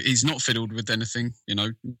 So he's not fiddled with anything,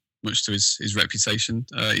 much to his reputation.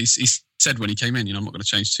 He said when he came in, I'm not going to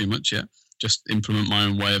change too much yet, just implement my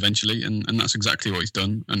own way eventually, and that's exactly what he's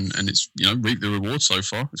done, and it's reaped the reward so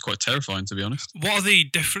far. It's quite terrifying, to be honest. What are the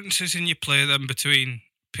differences in your play then between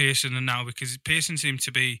Pearson and now? Because Pearson seemed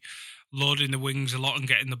to be loading the wings a lot and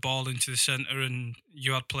getting the ball into the centre, and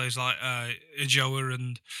you had players like Ajoa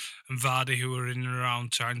and Vardy who were in and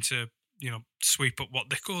around trying to sweep up what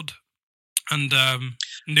they could. And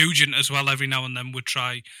Nugent as well, every now and then would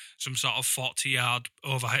try some sort of 40-yard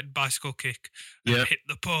overhead bicycle kick and hit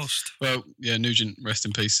the post. Well, yeah, Nugent, rest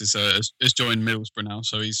in peace, has joined Middlesbrough now,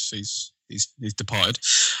 so he's departed.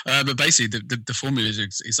 But basically, the formula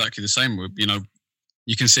is exactly the same.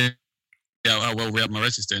 You can see how well Riyad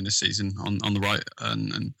Mahrez is doing this season on the right,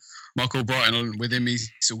 and Mark Albrighton with him,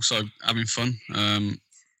 he's also having fun.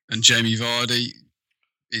 And Jamie Vardy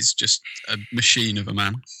is just a machine of a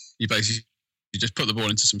man. You just put the ball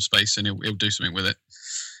into some space and he'll do something with it.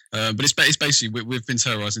 But it's basically we've been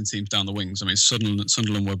terrorising teams down the wings. I mean,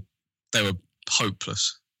 Sunderland were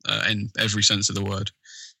hopeless in every sense of the word.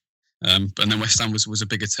 And then West Ham was a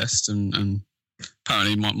bigger test, and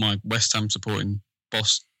apparently my West Ham supporting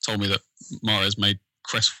boss told me that Mahrez made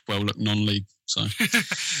Cresswell look non-league. So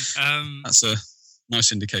that's a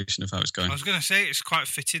nice indication of how it's going. I was going to say, it's quite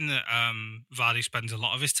fitting that Vardy spends a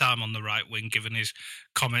lot of his time on the right wing, given his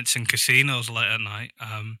comments in casinos late at night.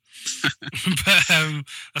 But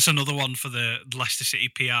that's another one for the Leicester City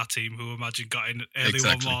PR team, who I imagine got in early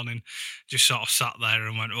one morning, just sort of sat there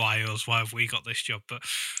and went, why have we got this job? But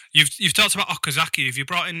you've talked about Okazaki. Have you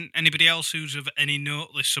brought in anybody else who's of any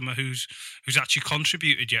note this summer who's actually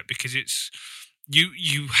contributed yet? Because it's...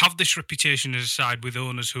 You have this reputation as a side with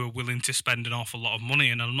owners who are willing to spend an awful lot of money,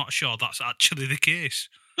 and I'm not sure that's actually the case.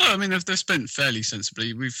 No, I mean, they've spent fairly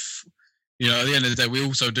sensibly. We've, at the end of the day, we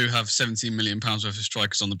also do have £17 million worth of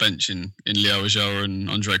strikers on the bench in Leo Ajoa and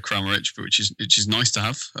Andre Kramaric, which is nice to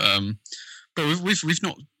have. But we've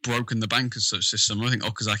not broken the bank as such this summer. I think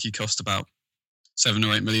Okazaki cost about 7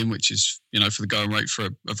 or 8 million, which is, for the going rate for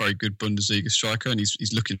a very good Bundesliga striker, and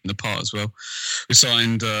he's looking the part as well. We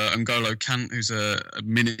signed N'Golo Kant, who's a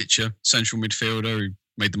miniature central midfielder who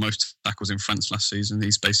made the most tackles in France last season.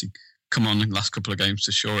 He's basically come on in the last couple of games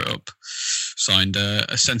to shore it up. Signed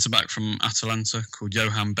a centre-back from Atalanta called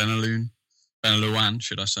Johan Benalouan,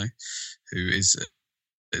 should I say, who is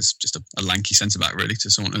just a lanky centre-back, really, to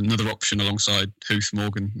someone, another option alongside Huth,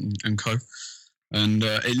 Morgan and co. And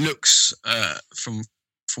it looks, from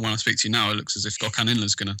when I speak to you now, it looks as if Gökhan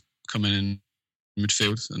Inler's going to come in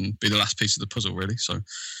midfield and be the last piece of the puzzle, really. So,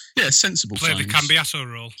 yeah, sensible play signings. The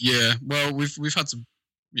Cambiasso role. Yeah, well, we've had to,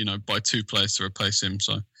 buy 2 players to replace him.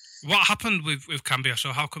 So, what happened with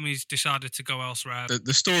Cambiasso? How come he's decided to go elsewhere?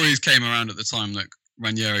 The stories came around at the time that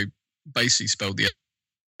Ranieri basically spelled the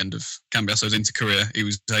end of Cambiasso's into career. He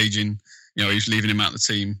was aging, he was leaving him out of the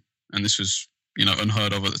team, and this was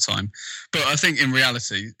unheard of at the time. But I think in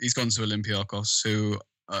reality, he's gone to Olympiacos, who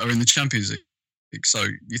are in the Champions League. So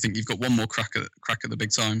you think you've got one more crack at the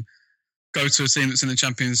big time. Go to a team that's in the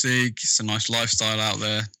Champions League. It's a nice lifestyle out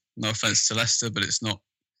there. No offence to Leicester, but it's not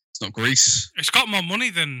Greece. It's got more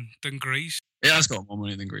money than Greece. It has got more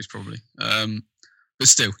money than Greece, probably. But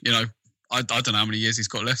still, I don't know how many years he's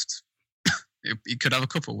got left. He could have a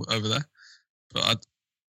couple over there. But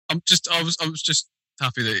I was just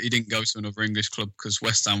happy that he didn't go to another English club, because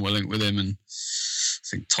West Ham were linked with him, and I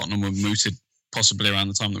think Tottenham were mooted possibly around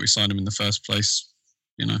the time that we signed him in the first place.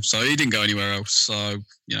 So he didn't go anywhere else. So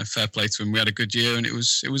fair play to him. We had a good year, and it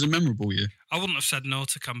was a memorable year. I wouldn't have said no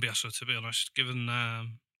to Cambiasso, to be honest, given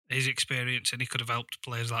his experience, and he could have helped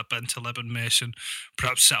players like Bentaleb and Mason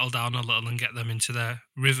perhaps settle down a little and get them into their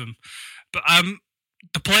rhythm. But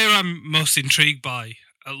the player I'm most intrigued by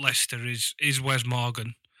at Leicester is Wes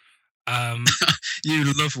Morgan.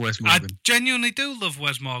 You love Wes I Morgan. genuinely do love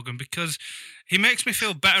Wes Morgan because he makes me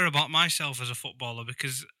feel better about myself as a footballer.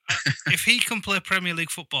 Because if he can play Premier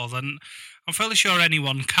League football, then I'm fairly sure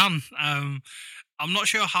anyone can. I'm not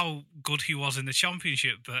sure how good he was in the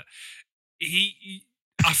Championship, but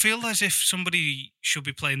I feel as if somebody should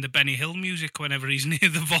be playing the Benny Hill music whenever he's near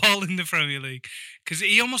the ball in the Premier League, because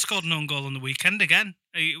he almost scored an own goal on the weekend again.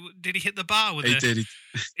 Did he hit the bar with He it? did.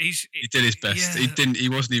 He did his best. Yeah. He didn't. He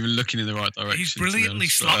wasn't even looking in the right direction. He's brilliantly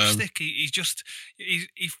slapstick. He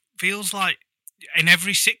feels like in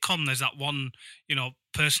every sitcom there's that one,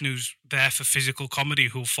 person who's there for physical comedy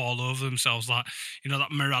who'll fall over themselves. Like,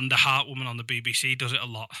 that Miranda Hart woman on the BBC does it a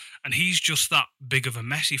lot. And he's just that big of a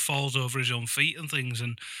mess. He falls over his own feet and things,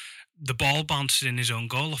 and the ball bounces in his own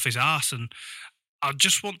goal off his arse. And I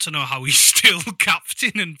just want to know how he's still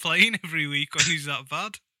captain and playing every week when he's that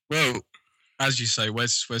bad. Well, as you say,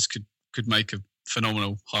 Wes could make a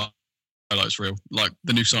phenomenal highlights reel, like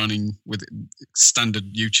the new signing with standard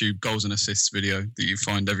YouTube goals and assists video that you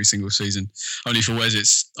find every single season. Only for Wes,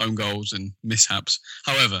 it's own goals and mishaps.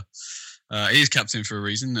 However, he is captain for a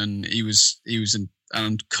reason, and he was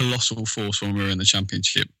a colossal force when we were in the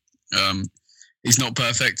Championship. He's not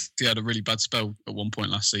perfect. He had a really bad spell at one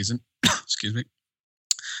point last season. Excuse me.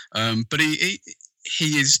 But he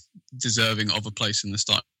is deserving of a place in the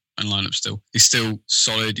starting lineup still. He's still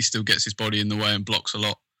solid. He still gets his body in the way and blocks a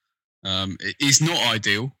lot. He's not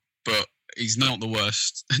ideal, but he's not the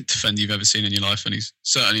worst defender you've ever seen in your life, and he's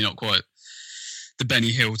certainly not quite the Benny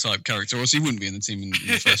Hill type character, or else he wouldn't be in the team in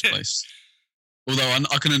the first place. Although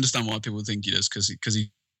I can understand why people think he does, because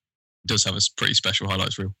he does have a pretty special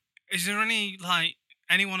highlights reel. Is there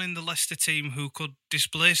anyone in the Leicester team who could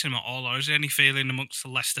displace him at all, or is there any feeling amongst the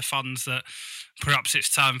Leicester fans that perhaps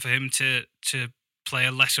it's time for him to play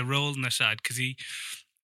a lesser role in the side? Because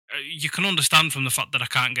you can understand from the fact that I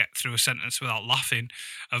can't get through a sentence without laughing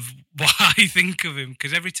of what I think of him,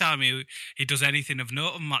 because every time he does anything of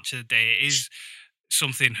note on Match of the Day, it is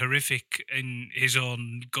something horrific in his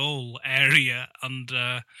own goal area, and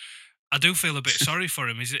I do feel a bit sorry for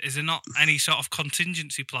him. Is there not any sort of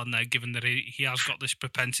contingency plan there, given that he has got this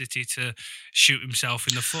propensity to shoot himself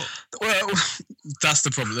in the foot? Well, that's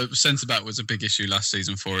the problem. The centre-back was a big issue last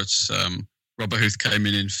season for us. Robert Huth came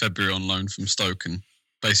in February on loan from Stoke and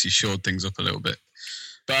basically shored things up a little bit.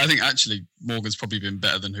 But I think actually Morgan's probably been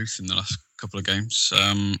better than Huth in the last couple of games.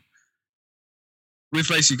 We've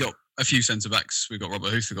basically got a few centre-backs. We've got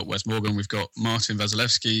Robert Huth, we've got Wes Morgan, we've got Martin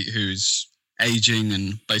Vasilevsky, who's ageing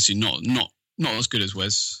and basically not as good as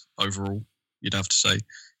Wes overall, you'd have to say.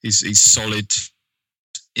 He's solid,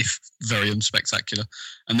 if very unspectacular.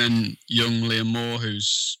 And then young Liam Moore,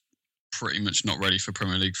 who's pretty much not ready for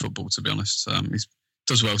Premier League football, to be honest. He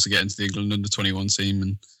does well to get into the England under-21 team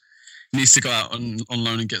and needs to go out on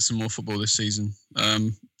loan and get some more football this season.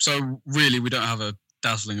 So really, we don't have a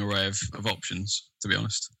dazzling array of options, to be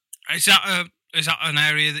honest. Is that an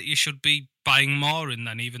area that you should be buying more in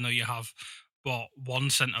then, even though you have one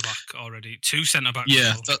centre-back already, two centre-backs?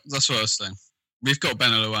 Yeah, that's what I was saying. We've got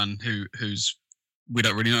Ben Oluwan, who's we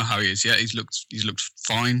don't really know how he is yet. He's looked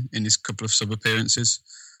fine in his couple of sub-appearances.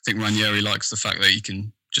 I think Ranieri likes the fact that he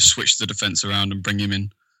can just switch the defence around and bring him in.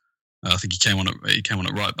 I think he came on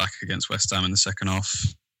at right back against West Ham in the second half.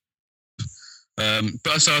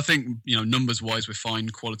 But so I think, numbers-wise we're fine,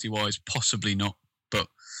 quality-wise possibly not. But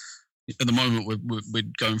at the moment we're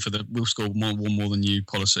going for we'll score one more than you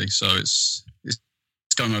policy. So it's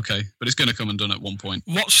going okay, but it's going to come undone at one point.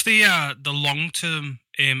 What's the long-term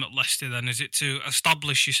aim at Leicester then? Is it to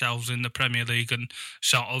establish yourselves in the Premier League and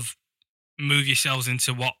sort of move yourselves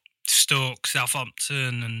into what Stoke,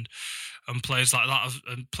 Southampton and players like that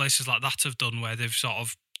and places like that have done, where they've sort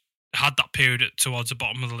of had that period towards the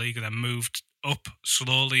bottom of the league and then moved up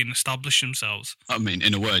slowly and established themselves? I mean,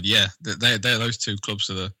 in a word, yeah, they're those two clubs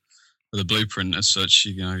are the blueprint as such.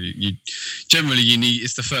 You generally need,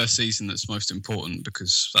 it's the first season that's most important,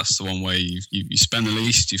 because that's the one where you spend the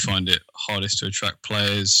least, you find it hardest to attract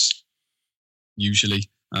players usually,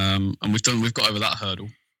 and we've got over that hurdle.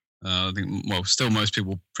 I think, still most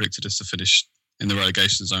people predicted us to finish in the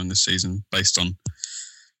relegation zone this season based on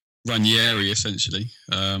Ranieri, essentially.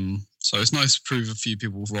 So it's nice to prove a few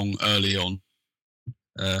people wrong early on.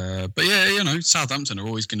 But yeah, Southampton are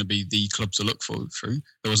always going to be the club to look through.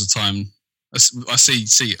 There was a time I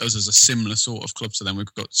see us as a similar sort of club to them.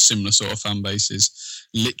 We've got similar sort of fan bases,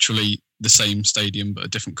 literally the same stadium but a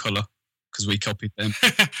different colour because we copied them.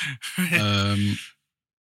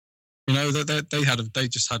 They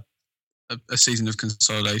just had a season of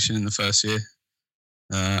consolidation in the first year,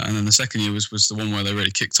 and then the second year was the one where they really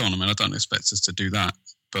kicked on. I mean, I don't expect us to do that,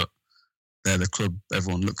 but they're the club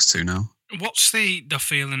everyone looks to now. What's the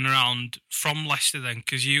feeling around from Leicester then?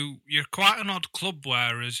 Because you're quite an odd club,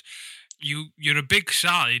 whereas you're a big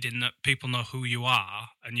side in that people know who you are,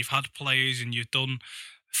 and you've had players and you've done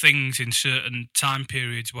things in certain time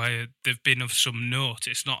periods where they've been of some note.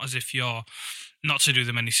 It's not as if you're, not to do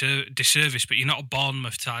them any disservice, but you're not a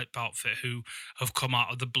Bournemouth type outfit who have come out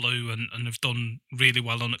of the blue and have done really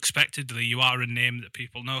well unexpectedly. You are a name that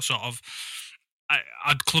people know. Sort of,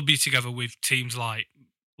 I'd club you together with teams like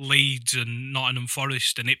Leeds and Nottingham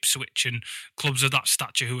Forest and Ipswich and clubs of that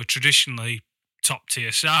stature who are traditionally top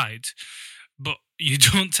tier sides, but you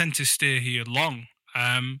don't tend to stay here long.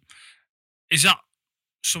 Is that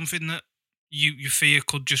something that you fear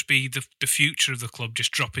could just be the future of the club,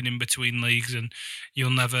 just dropping in between leagues and you'll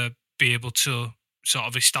never be able to sort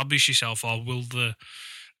of establish yourself, or will the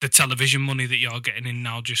television money that you're getting in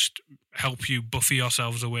now just help you buffer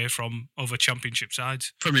yourselves away from other championship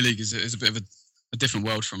sides? Premier League is a bit of a different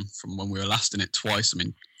world from when we were last in it twice. I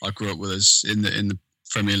mean, I grew up with us in the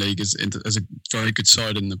Premier League as a very good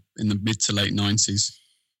side in the mid to late 90s.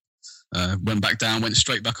 Went back down, went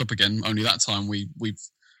straight back up again. Only that time we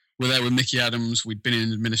were there with Mickey Adams. We'd been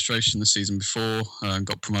in administration the season before,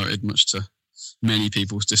 got promoted, much to many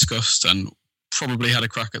people's disgust, and probably had a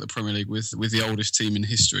crack at the Premier League with the oldest team in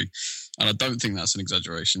history. And I don't think that's an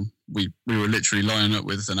exaggeration. We were literally lining up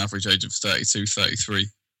with an average age of 32, 33.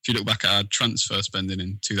 If you look back at our transfer spending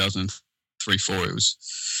in 2003-04, it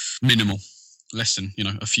was minimal, less than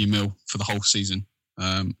a few mil for the whole season.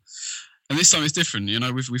 And this time it's different.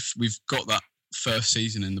 We've got that first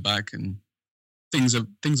season in the bag, and things are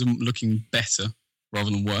looking better rather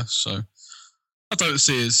than worse. So I don't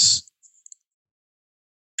see us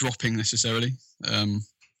dropping necessarily,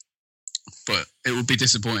 but it would be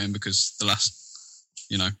disappointing because the last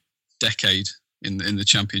decade in the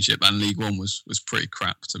Championship and League One was pretty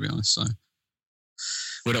crap, to be honest. So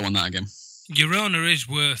we don't want that again. Your owner is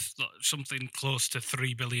worth something close to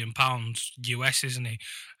 £3 billion US, isn't he?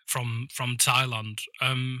 From Thailand,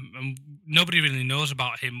 and nobody really knows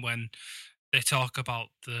about him when they talk about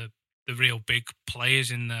the real big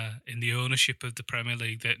players in the ownership of the Premier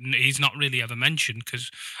League. That he's not really ever mentioned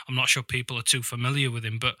because I'm not sure people are too familiar with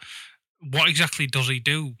him. But what exactly does he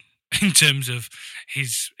do in terms of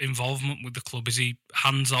his involvement with the club? Is he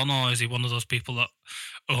hands-on, or is he one of those people that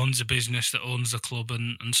owns a business, that owns the club,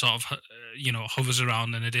 and sort of hovers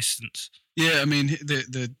around in a distance? Yeah, I mean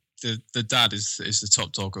the dad is the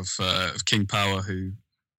top dog of King Power, who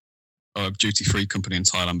are a duty-free company in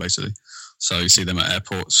Thailand, basically. So you see them at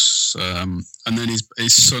airports, and then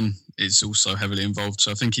his son is also heavily involved.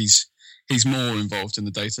 So I think he's more involved in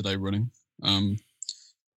the day-to-day running.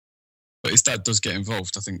 But his dad does get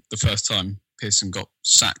involved. I think the first time Pearson got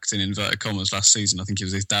sacked in inverted commas last season, I think it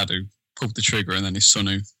was his dad who pulled the trigger, and then his son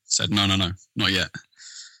who said, no, not yet.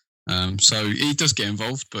 So he does get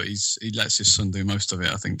involved, but he lets his son do most of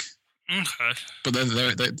it, I think. Okay. But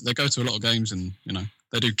they go to a lot of games, and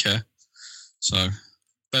they do care. So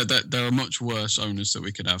there are much worse owners that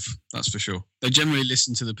we could have. That's for sure. They generally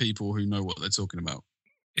listen to the people who know what they're talking about.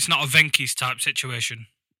 It's not a Venky's type situation.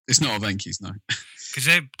 It's not a Venky's, no. Because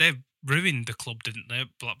they ruined the club, didn't they,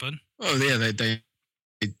 Blackburn? Oh yeah,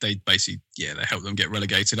 they basically they helped them get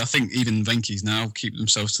relegated. I think even Venky's now keep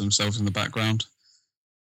themselves to themselves in the background.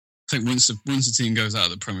 I think once the team goes out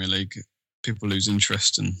of the Premier League, people lose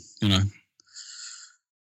interest, and you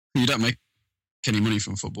don't make any money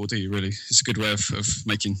from football, do you? Really, it's a good way of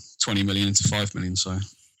making 20 million into 5 million. So,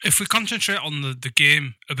 if we concentrate on the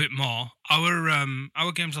game a bit more,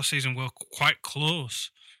 our games last season were quite close.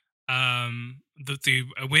 The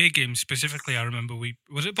away game specifically, I remember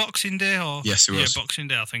was it Boxing Day or yes, it was. Yeah, Boxing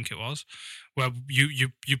Day, I think it was, where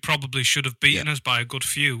you probably should have beaten us by a good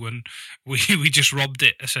few, and we just robbed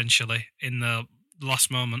it essentially in the last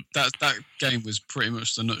moment. That game was pretty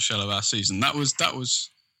much the nutshell of our season. It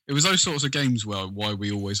was those sorts of games why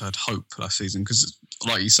we always had hope last season, because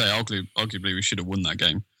like you say, arguably we should have won that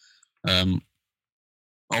game.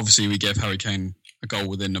 Obviously we gave Harry Kane a goal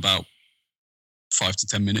within about 5 to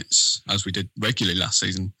 10 minutes, as we did regularly last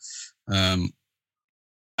season. And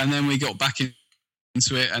then we got back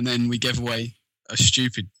into it, and then we gave away a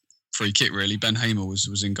stupid free kick, really. Ben Hamer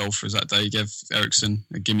was in goal for us that day. He gave Ericsson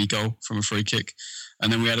a gimme goal from a free kick.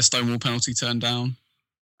 And then we had a Stonewall penalty turned down.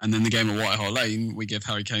 And then the game at White Hart Lane, we gave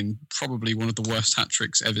Harry Kane probably one of the worst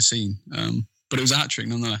hat-tricks ever seen. But it was a hat-trick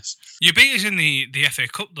nonetheless. You beat us in the FA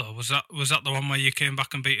Cup, though. Was that the one where you came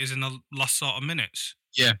back and beat us in the last sort of minutes?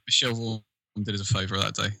 Yeah, Michelle Vaughan did us a favour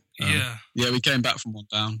that day. Yeah, we came back from one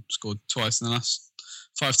down, scored twice in the last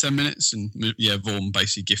 5-10 minutes, and Vaughan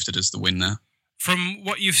basically gifted us the win there. From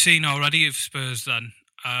what you've seen already of Spurs then,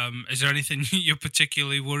 Is there anything you're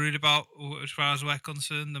particularly worried about as far as we're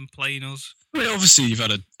concerned than playing us? I mean, obviously, you've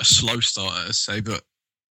had a slow start, I'd say, but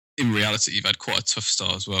in reality, you've had quite a tough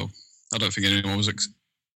start as well. I don't think anyone was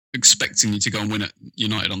expecting you to go and win at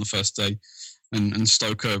United on the first day. And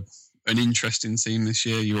Stoke are an interesting team this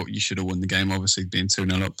year. You should have won the game, obviously, being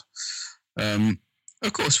 2-0 up.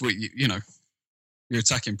 Of course, your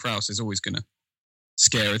attacking prowess is always going to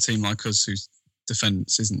scare a team like us whose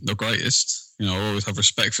defence isn't the greatest. I always have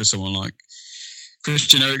respect for someone like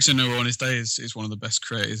Christian Eriksen, who on his day is one of the best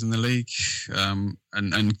creators in the league. And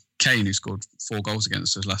Kane, who scored 4 goals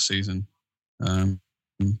against us last season.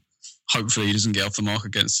 Hopefully he doesn't get off the mark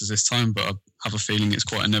against us this time, but I have a feeling it's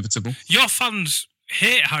quite inevitable. Your fans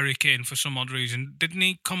hate Harry Kane for some odd reason. Didn't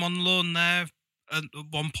he come on loan there at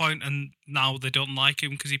one point, and now they don't like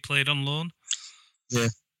him because he played on loan? Yeah.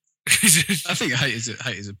 I think hate is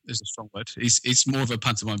a strong word. He's more of a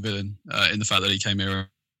pantomime villain in the fact that he came here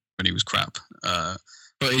when he was crap.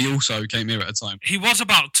 But he also came here at a time. He was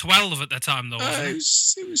about 12 at the time, though, wasn't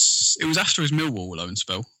he? It was after his Millwall loan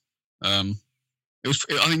spell.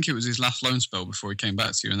 I think it was his last loan spell before he came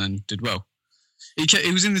back to you and then did well.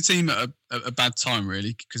 He was in the team at a bad time,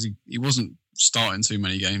 really, because he wasn't starting too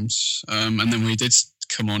many games. And then when he did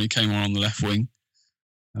come on, he came on the left wing.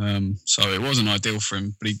 So it wasn't ideal for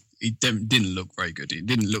him, but he didn't look very good. He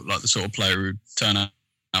didn't look like the sort of player who'd turn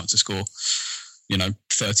out to score,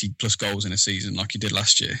 30 plus goals in a season like he did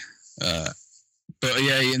last year. But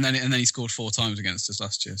yeah, and then he scored 4 times against us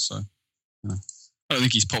last year. So I don't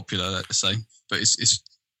think he's popular, let's say, but it's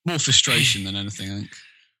more frustration than anything. I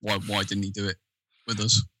think why didn't he do it with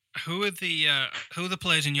us? Who are the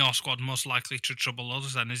players in your squad most likely to trouble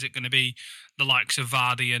us then? Is it going to be the likes of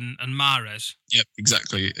Vardy and Mahrez? Yep,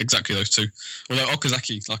 exactly those two. Although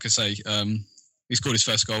Okazaki, like I say, he scored his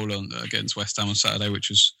first goal against West Ham on Saturday, which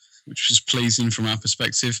was pleasing from our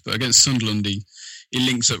perspective. But against Sunderland, he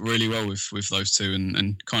links up really well with those two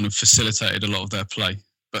and kind of facilitated a lot of their play.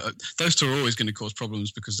 But those two are always going to cause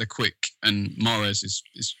problems because they're quick, and Mahrez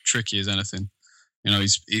is tricky as anything. You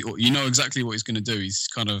know exactly what he's going to do. He's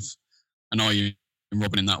kind of an Arjen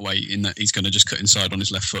Robben in that way, in that he's going to just cut inside on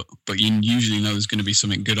his left foot. But you usually know there's going to be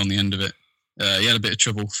something good on the end of it. He had a bit of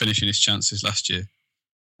trouble finishing his chances last year.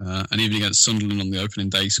 And even against Sunderland on the opening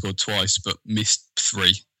day, he scored twice, but missed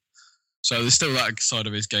 3. So there's still that side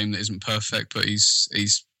of his game that isn't perfect, but he's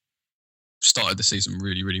started the season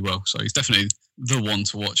really, really well. So he's definitely the one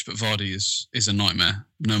to watch. But Vardy is a nightmare,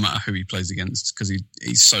 no matter who he plays against, because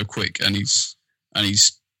he's so quick and he's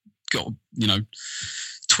got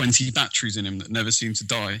 20 batteries in him that never seem to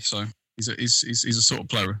die. So he's a sort of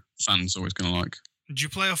player fans always going to like. Do you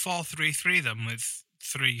play a 4-3-3 then, with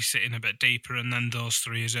 3 sitting a bit deeper and then those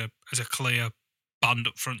 3 as a clear band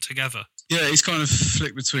up front together? Yeah, he's kind of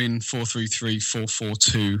flicked between 4-3-3,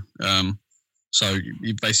 4-4-2. So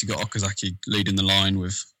you basically got Okazaki leading the line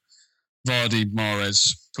with Vardy,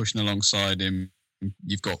 Mahrez pushing alongside him.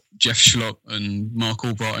 You've got Jeff Schlott and Mark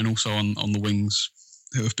Albrighton also on the wings,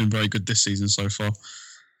 who have been very good this season so far.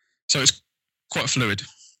 So it's quite fluid,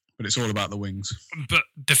 but it's all about the wings. But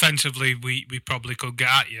defensively, we probably could get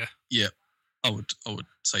at you. Yeah, I would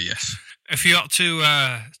say yes. If you ought to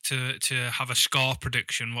have a score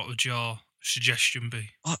prediction, what would your suggestion be?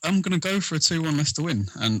 I'm going to go for a 2-1 Leicester win,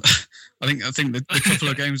 and I think the couple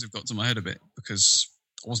of games have got to my head a bit because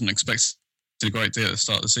I wasn't expecting a great deal at the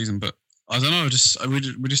start of the season, but I don't know.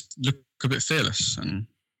 We just look a bit fearless, and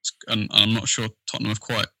I'm not sure Tottenham have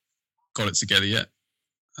quite got it together yet.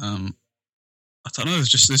 I don't know. There's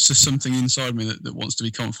just something inside me that wants to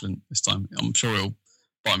be confident this time. I'm sure it'll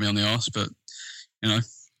bite me on the arse, but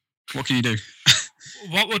what can you do?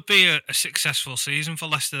 What would be a successful season for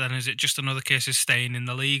Leicester then? Is it just another case of staying in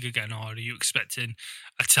the league again, or are you expecting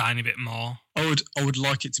a tiny bit more? I would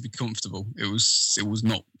like it to be comfortable. It was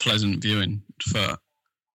not pleasant viewing for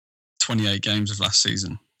 28 games of last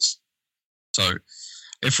season. So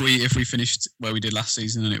if we finished where we did last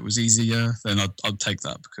season and it was easier, then I'd take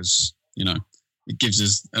that because it gives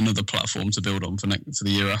us another platform to build on for the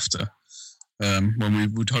year after, when we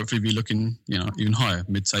would hopefully be looking even higher,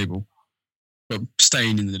 mid-table. But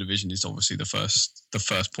staying in the division is obviously the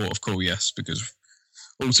first port of call, yes, because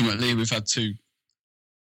ultimately we've had 2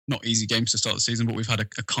 not easy games to start the season, but we've had a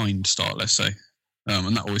kind start, let's say,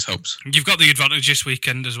 and that always helps. You've got the advantage this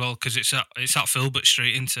weekend as well because it's at Filbert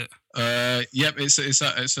Street, isn't it? Yep, it's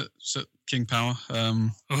at King Power.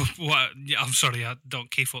 I'm sorry, I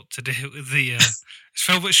don't keep up to date with the. It's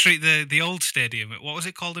Filbert Street, the old stadium. What was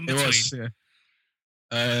it called in between? It was, yeah.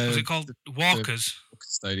 Was it called Walkers? Walker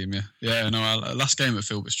Stadium, yeah. Yeah, no, our last game at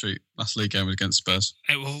Filbert Street, last league game was against Spurs.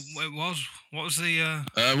 It was. What was the...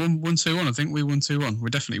 1-2-1, I think we won 2-1. We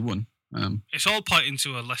definitely won. It's all pointing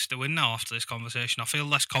to a Leicester win now after this conversation. I feel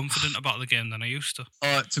less confident about the game than I used to.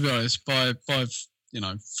 To be honest, by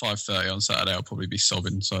 5:30 on Saturday, I'll probably be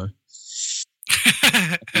sobbing. So,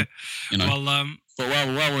 Well, but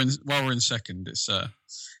while we're in second, it's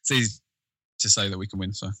easy to say that we can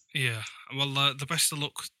win. So yeah. Well, the best of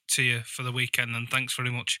luck to you for the weekend, and thanks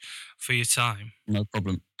very much for your time. no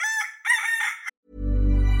problem.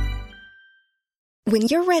 When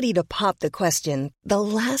you're ready to pop the question, the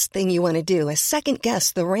last thing you want to do is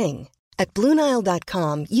second-guess the ring. At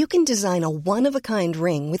BlueNile.com, you can design a one-of-a-kind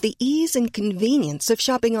ring with the ease and convenience of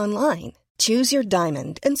shopping online. Choose your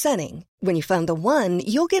diamond and setting. When you find the one,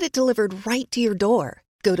 you'll get it delivered right to your door.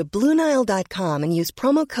 Go to BlueNile.com and use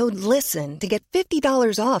promo code LISTEN to get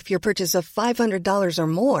 $50 off your purchase of $500 or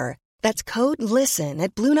more. That's code LISTEN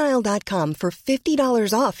at BlueNile.com for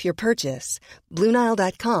 $50 off your purchase.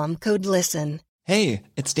 BlueNile.com, code LISTEN. Hey,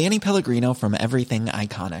 it's Danny Pellegrino from Everything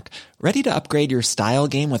Iconic. Ready to upgrade your style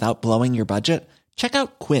game without blowing your budget? Check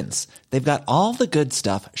out Quince. They've got all the good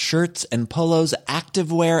stuff, shirts and polos,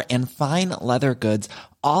 activewear, and fine leather goods,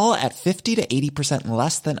 all at 50 to 80%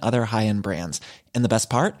 less than other high-end brands. And the best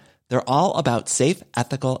part? They're all about safe,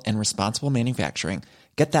 ethical, and responsible manufacturing.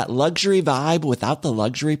 Get that luxury vibe without the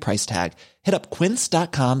luxury price tag. Hit up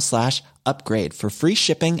quince.com/upgrade for free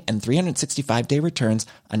shipping and 365-day returns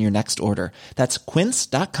on your next order. That's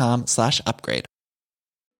quince.com/upgrade.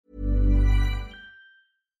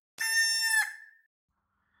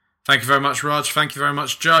 Thank you very much, Raj. Thank you very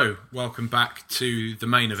much, Joe. Welcome back to the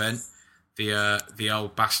main event, the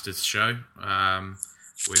Old Bastards show,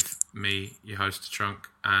 with me, your host, Trunk,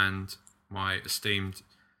 and my esteemed,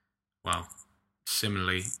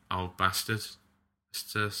 similarly old bastard,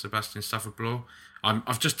 Mr. Sebastian Stafford-Bloor.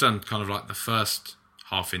 I've just done kind of like the first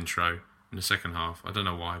half intro and the second half. I don't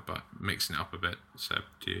know why, but mixing it up a bit. So,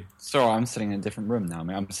 do you? Sorry, I'm sitting in a different room now. I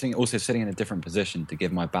mean, I'm also sitting in a different position to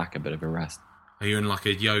give my back a bit of a rest. Are you in like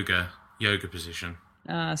a yoga position?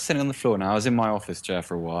 Sitting on the floor now. I was in my office chair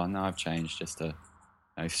for a while. Now I've changed just to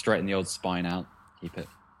straighten the old spine out, keep it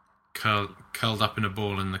curled up in a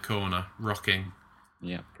ball in the corner, rocking.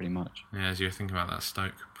 Yeah, pretty much. Yeah, as you were thinking about that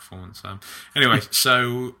Stoke performance. Anyway,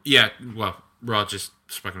 so yeah, well, Raj has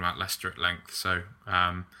spoken about Leicester at length. So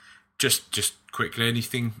just quickly,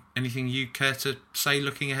 anything you care to say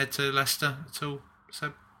looking ahead to Leicester at all? So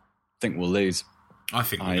I think we'll lose. I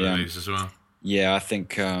think we'll lose as well. Yeah, I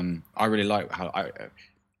think I really like how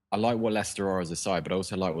I like what Leicester are as a side, but I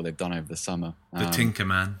also like what they've done over the summer. The Tinker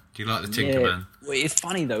Man. Do you like the Tinker Man? Well, it's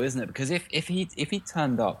funny though, isn't it? Because if he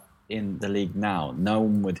turned up in the league now, no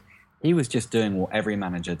one would. He was just doing what every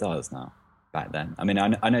manager does now. Back then, I mean,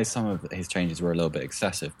 I know some of his changes were a little bit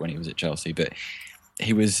excessive when he was at Chelsea, but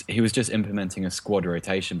he was just implementing a squad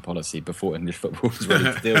rotation policy before English football was ready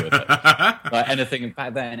to deal with it. Like anything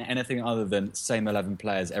back then, anything other than same 11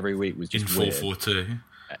 players every week was just in 4-4-2.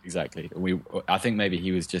 Exactly. I think maybe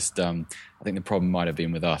he was just. I think the problem might have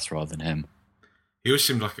been with us rather than him. He always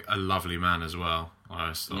seemed like a lovely man as well. I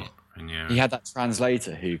always thought. Yeah. And yeah, he had that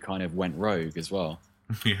translator who kind of went rogue as well.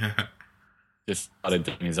 Yeah. Just started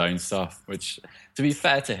doing his own stuff. Which, to be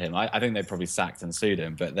fair to him, I think they probably sacked and sued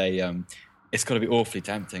him. But they, it's got to be awfully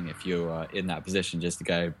tempting if you're in that position just to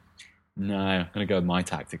go, no, I'm going to go with my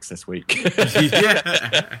tactics this week.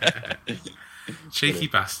 Yeah. Cheeky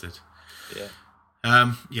bastard. Yeah.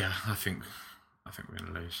 Yeah, I think we're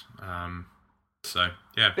going to lose. So,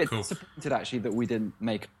 yeah, a bit cool. Disappointed, actually, that we didn't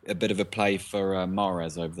make a bit of a play for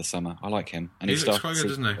Mahrez over the summer. I like him. And he looks quite good,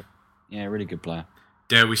 doesn't he? Yeah, really good player.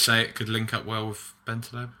 Dare we say it could link up well with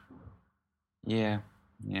Bentaleb? Yeah.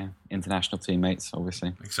 International teammates,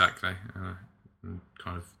 obviously. Exactly.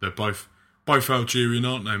 Kind of, they're both Algerian,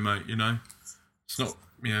 aren't they, mate? You know, it's not,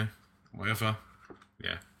 whatever.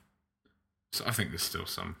 Yeah. So I think there's still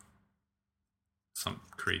some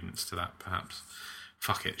credence to that, perhaps.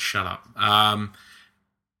 Fuck it, shut up.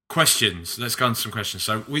 Questions. Let's go on to some questions.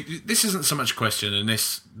 So this isn't so much a question, and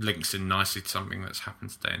this links in nicely to something that's happened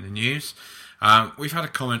today in the news. We've had a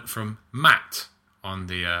comment from Matt on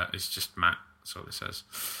the... it's just Matt, that's all it says.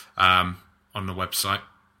 On the website,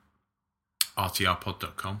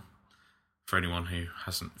 rtrpod.com, for anyone who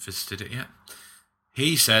hasn't visited it yet.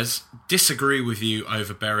 He says, disagree with you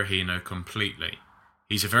over Berahino completely.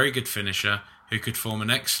 He's a very good finisher who could form an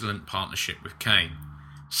excellent partnership with Kane.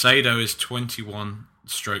 Sado is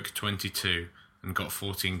 21/22 and got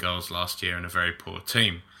 14 goals last year in a very poor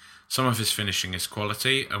team. Some of his finishing is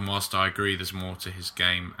quality, and whilst I agree there's more to his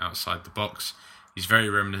game outside the box, He's very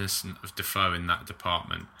reminiscent of Defoe in that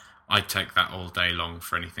department. I'd take that all day long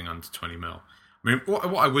for anything under 20 mil. I mean, what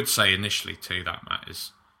I would say initially to that, Matt,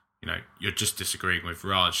 is, you're just disagreeing with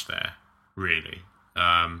Raj there, really.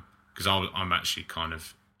 Because I'm actually kind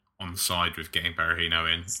of on the side with getting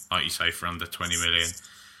Berahino in, like you say, for under 20 million.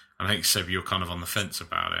 And I think, Seb, you're kind of on the fence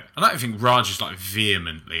about it. I don't think Raj is like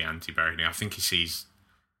vehemently anti-Berahino. I think he sees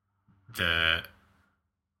the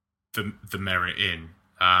merit in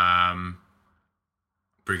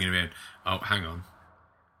bringing him in. Oh, hang on.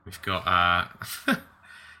 We've got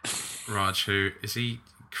Raj, who is he?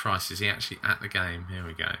 Christ, is he actually at the game? Here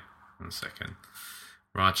we go. 1 second.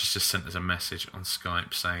 Raj has just sent us a message on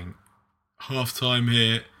Skype saying, "Half time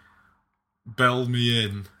here. Bell me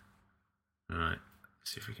in." All right.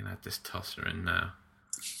 See if we can add this tosser in now.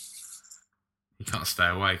 He can't stay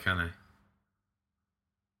away, can he?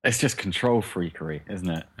 It's just control freakery, isn't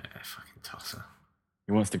it? Yeah, fucking tosser.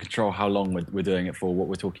 He wants to control how long we're doing it for, what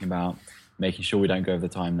we're talking about, making sure we don't go over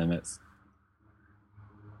the time limits.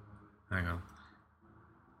 Hang on.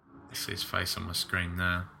 I see his face on my screen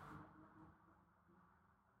now.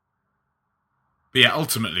 But yeah,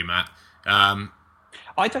 ultimately, Matt,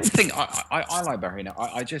 I don't think I like Berahino.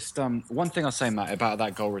 I just one thing I'll say, Matt, about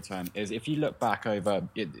that goal return is if you look back over,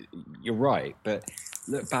 you're right, but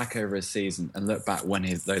look back over his season and look back when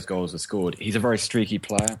those goals were scored. He's a very streaky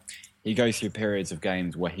player. He goes through periods of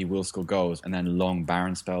games where he will score goals and then long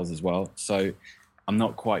barren spells as well. So I'm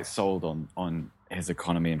not quite sold on his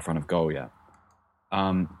economy in front of goal yet.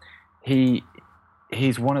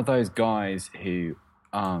 He's one of those guys who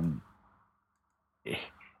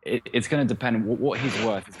it's going to depend. What he's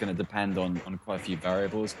worth is going to depend on quite a few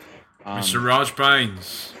variables. Mr. Raj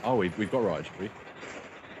Baines. Oh, we've got Raj.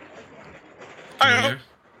 Hi.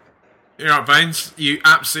 You're right, Baines. You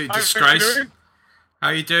absolute disgrace. How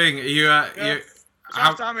are you doing? Are you?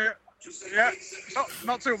 Half time here. Yeah,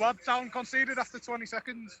 not too bad. Town conceded after 20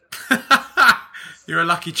 seconds. You're a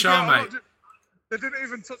lucky charm, mate. They didn't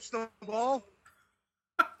even touch the ball.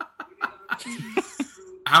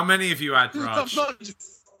 How many have you had, Raj?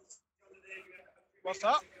 What's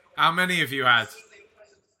that? How many have you had?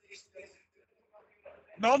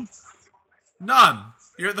 None. None?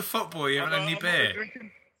 You're at the football, you haven't had any beer?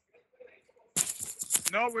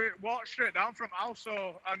 No, we walked straight down from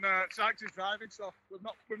Also and Sykes is driving, so we've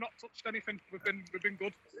not touched anything. We've been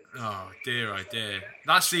good. Oh dear, oh dear.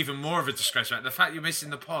 That's even more of a disgrace, right? The fact you're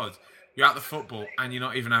missing the pod, you're at the football and you're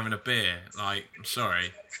not even having a beer. Like, I'm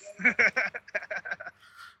sorry.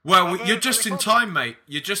 Well, you're just in time, mate.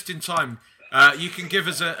 You're just in time. You can give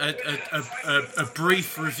us a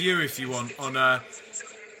brief review if you want on.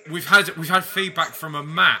 We've had feedback from a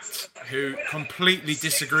Matt who completely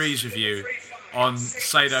disagrees with you on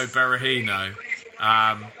Saido Berahino.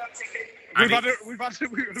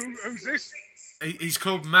 Who's this? He's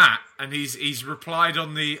called Matt, and he's replied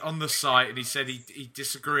on the site, and he said he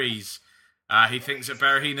disagrees. He thinks that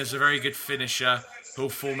Berahino's a very good finisher who'll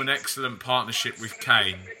form an excellent partnership with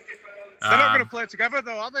Kane. They're not going to play together,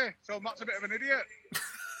 though, are they? So Matt's a bit of an idiot.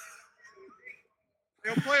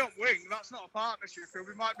 He'll play up wing. That's not a partnership.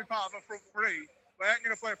 We might be part of a front three. They ain't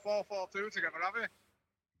going to play 4-4-2 together, have they?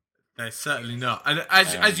 They're certainly not. And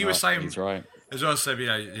as you were saying, he's right. As well, Seb,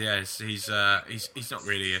 yes, he's not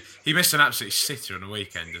really. He missed an absolute sitter on the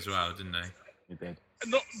weekend as well, didn't he? He did.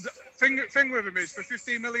 Look, the thing with him is for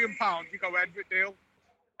 £15 million, you go ahead with deal.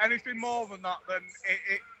 Anything more than that, then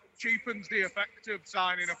it cheapens the effect of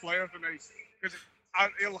signing a player for me, because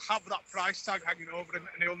he'll have that price tag hanging over him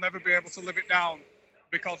and he'll never be able to live it down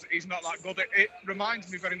because he's not that good. It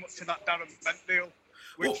reminds me very much of that Darren Bent deal,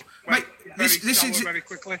 which went very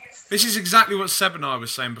quickly. This is exactly what Seb and I were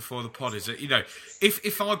saying before the pod, is that,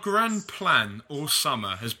 if our grand plan all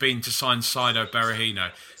summer has been to sign Saido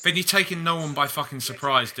Berahino, then you're taking no one by fucking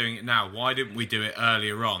surprise doing it now. Why didn't we do it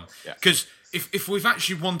earlier on? Because if we've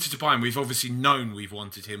actually wanted to buy him, we've obviously known we've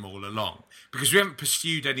wanted him all along, because we haven't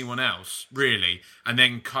pursued anyone else, really, and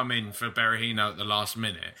then come in for Berahino at the last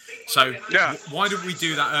minute. So why didn't we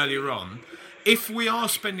do that earlier on? If we are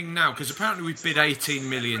spending now, because apparently we've bid 18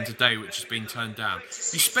 million today, which has been turned down,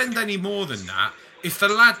 you spend any more than that, if the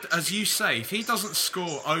lad, as you say, if he doesn't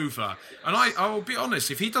score over, and I will be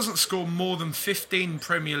honest, if he doesn't score more than 15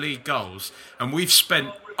 Premier League goals, and we've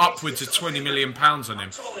spent upwards of £20 million on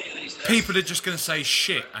him, people are just going to say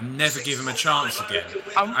shit and never give him a chance again.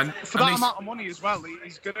 And for that amount of money as well,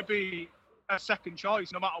 he's going to be a second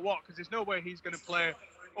choice no matter what, because there's no way he's going to play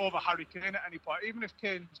over Harry Kane at any point. Even if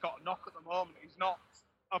Kane's got a knock at the moment, he's not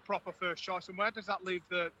a proper first choice. And where does that leave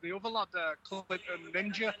the other lad, Clinton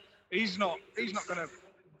Ninja? He's not going to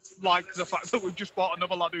like the fact that we've just bought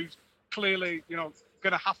another lad who's clearly,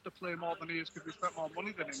 going to have to play more than he is because we spent more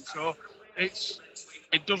money than him. So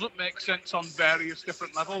it doesn't make sense on various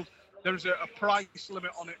different levels. There's a price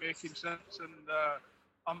limit on it making sense, and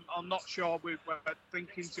I'm not sure we're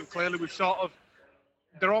thinking too clearly.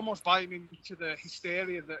 They're almost buying into the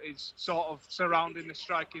hysteria that is sort of surrounding the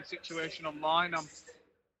striking situation online.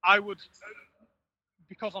 I would,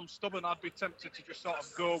 because I'm stubborn, I'd be tempted to just sort of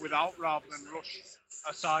go without rather than rush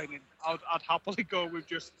a signing. I'd happily go with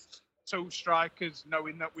just 2 strikers,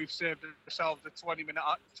 knowing that we've saved ourselves a 20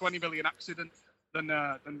 million accident than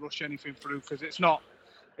rush anything through, because it's not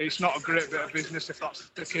a great bit of business if that's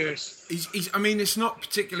the case. I mean, it's not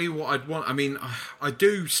particularly what I'd want. I mean, I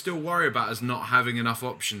do still worry about us not having enough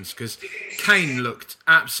options, because Kane looked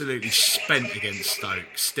absolutely spent against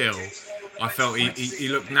Stoke. Still, I felt he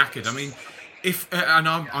looked knackered. I mean,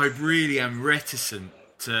 I really am reticent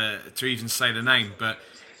to even say the name, but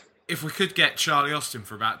if we could get Charlie Austin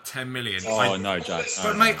for about 10 million... Oh, no, Jack.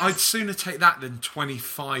 But, mate, I'd sooner take that than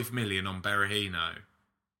 25 million on Berahino.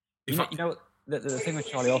 You know the thing with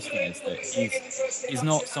Charlie Austin is that he's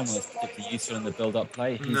not someone that's particularly useful in the build-up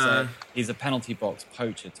play. He's a penalty box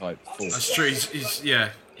poacher type forward. That's true.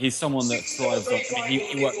 He's someone that thrives on... I mean,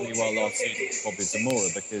 he worked really well last season with Bobby Zamora,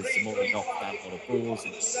 because Zamora knocked down a lot of balls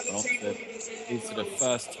and his sort of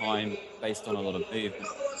first time based on a lot of movement.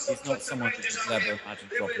 He's not someone that you could ever imagine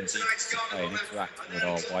dropping deep to play and interacting with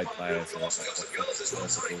our wide players or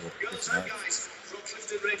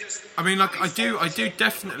I mean, like, I do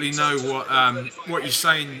definitely know what you're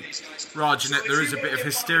saying, Raj, and that there is a bit of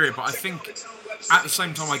hysteria, but I think at the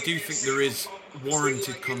same time I do think there is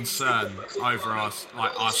warranted concern over our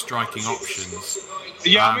striking options.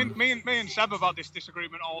 Yeah, I mean, me and Seb have had this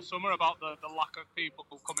disagreement all summer about the lack of people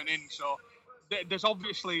coming in. So there's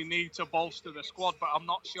obviously a need to bolster the squad, but I'm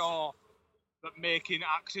not sure that making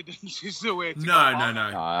accidents is the way to go. No,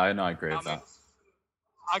 I agree with that.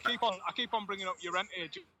 I keep on bringing up Llorente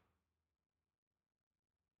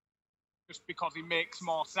just because he makes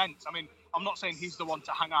more sense. I mean, I'm not saying he's the one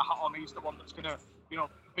to hang our hat on. He's the one that's going to,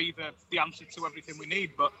 be the answer to everything we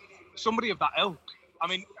need. But somebody of that ilk. I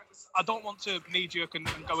mean, I don't want to knee-jerk and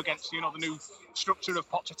go against, the new structure of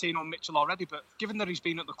Pochettino and Mitchell already. But given that he's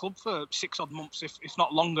been at the club for 6 odd months, if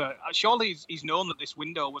not longer, surely he's known that this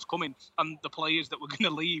window was coming and the players that were going to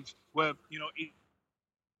leave were,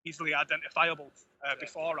 easily identifiable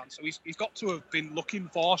beforehand. So he's got to have been looking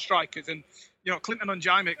for strikers. And, Clinton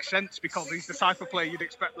Njai makes sense because he's the type of player you'd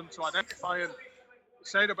expect them to identify. And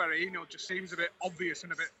Saido Berahino just seems a bit obvious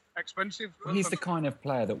and a bit expensive. He's the kind of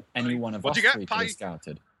player that any one of us three could have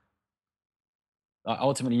scouted.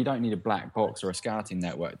 Ultimately, you don't need a black box or a scouting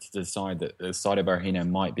network to decide that Saido Berahino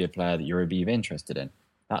might be a player that you're interested in.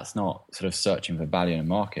 That's not sort of searching for value in the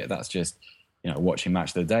market. That's just, watching Match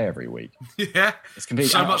of the Day every week. Yeah, it's completely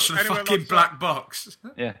so much for the fucking black box.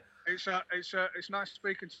 Yeah, it's nice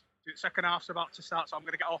speaking. The second half's about to start, so I'm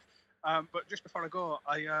going to get off. But just before I go,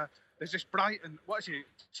 there's this Brighton, what is he,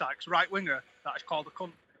 Sykes, right winger that is called a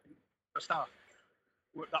cunt for staff.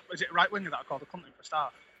 Is it right winger that I called a cunt for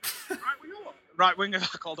staff? Right winger that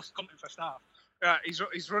I called a cunt for staff.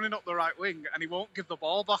 He's running up the right wing and he won't give the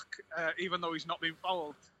ball back, even though he's not being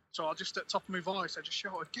fouled. So I just, at the top of my voice, I just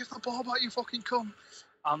shouted, "Give the ball back, you fucking cunt!"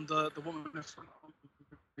 And the woman in front of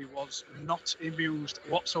me was not amused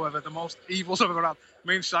whatsoever. The most evils I've ever had.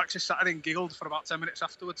 Me and Sykes just sat there and giggled for about 10 minutes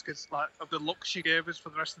afterwards because, of the look she gave us for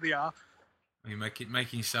the rest of the year. You're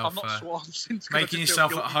making yourself, I've not sworn since. Making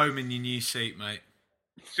yourself at home in your new seat, mate.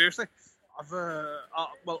 Seriously,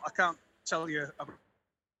 I can't tell you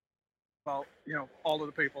about all of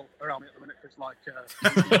the people around me at the minute because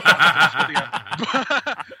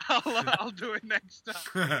I'll do it next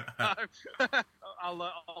time.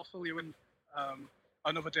 I'll fill you in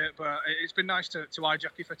another day, but it's been nice to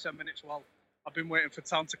hijack you for 10 minutes while I've been waiting for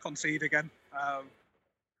Town to concede again.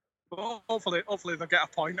 But hopefully they'll get a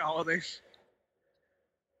point out of this.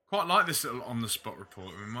 Quite like this little on-the-spot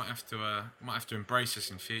report. We might have to embrace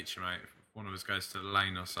this in future, mate. If one of us goes to the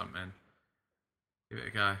lane or something. Give it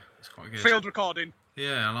a go. It's quite good. Field recording.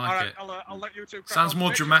 Yeah, I like all right, it. I'll let you two. Sounds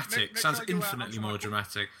more dramatic. Sounds infinitely more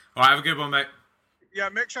dramatic. All right, have a good one, mate. Yeah,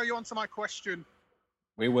 make sure you answer my question.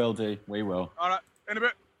 We will do. We will. All right, in a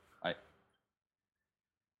bit. Right.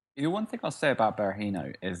 The one thing I'll say about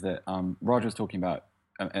Berahino is that Roger was talking about,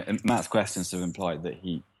 and Matt's questions have implied that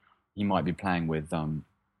he might be playing with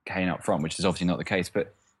Kane up front, which is obviously not the case,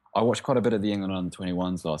 but I watched quite a bit of the England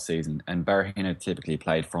under-21s last season, and Berahino typically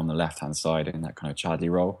played from the left-hand side in that kind of Chadley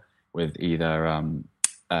role with either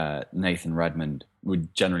Nathan Redmond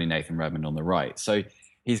on the right. So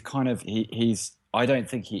he's kind of, he's I don't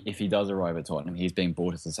think if he does arrive at Tottenham, he's being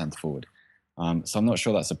brought as a centre-forward. So I'm not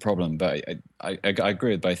sure that's a problem, but I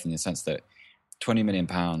agree with both in the sense that £20 million,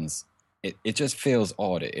 it just feels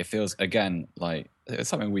odd. It feels, again, like it's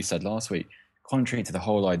something we said last week, contrary to the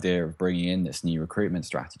whole idea of bringing in this new recruitment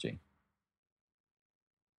strategy.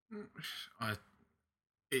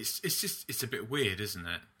 It's a bit weird, isn't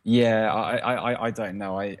it? Yeah, I don't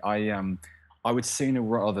know. I would sooner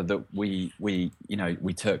rather that we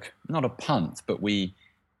took not a punt, but we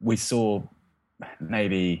saw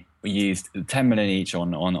maybe we used 10 million each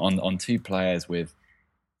on two players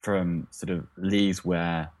from sort of leagues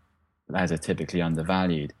where players are typically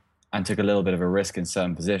undervalued, and took a little bit of a risk in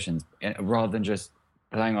certain positions rather than just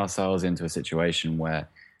playing ourselves into a situation where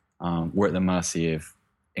we're at the mercy of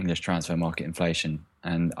English transfer market inflation.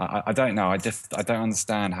 And I don't know. I don't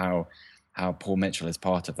understand how Paul Mitchell is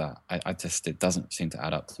part of that. It doesn't seem to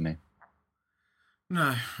add up to me.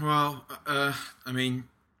 No, well, I mean,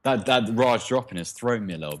 that Raj dropping has thrown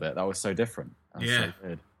me a little bit. That was so different. Yeah, so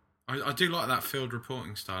good. I do like that field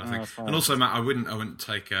reporting style. I think, fine. and also, Matt, I wouldn't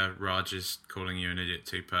take Raj's calling you an idiot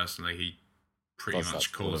too personally. He pretty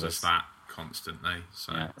much calls us that constantly.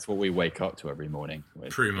 So yeah, that's what we wake up to every morning.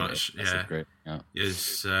 Pretty much, yeah. Great. Yeah.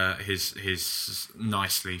 His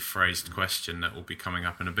nicely phrased question that will be coming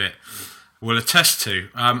up in a bit will attest to.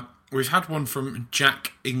 We've had one from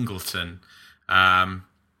Jack Ingleton,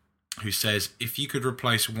 who says, if you could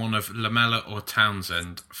replace one of Lamela or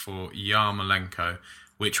Townsend for Yarmolenko,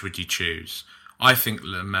 which would you choose? I think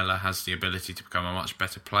Lamela has the ability to become a much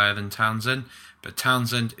better player than Townsend, but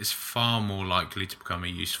Townsend is far more likely to become a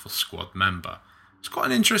useful squad member. It's quite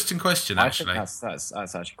an interesting question, actually. I think that's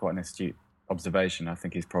actually quite an astute observation. I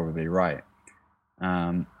think he's probably right.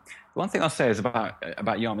 One thing I'll say is about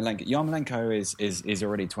Yarmolenko. Yarmolenko is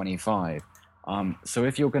already 25. So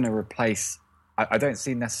if you're going to replace, I don't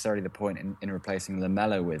see necessarily the point in replacing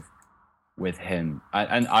Lamela with him.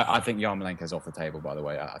 And I think Yarmolenko's off the table, by the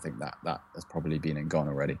way. I think that has probably been and gone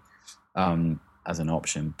already as an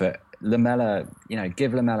option. But Lamela,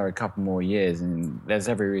 give Lamela a couple more years, and there's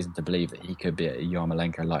every reason to believe that he could be at a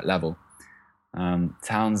Yarmolenko-like level.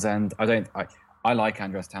 Townsend, I like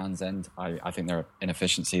Andros Townsend. I think there are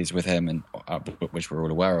inefficiencies with him, and which we're all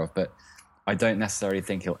aware of. But I don't necessarily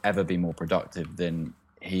think he'll ever be more productive than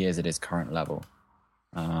he is at his current level.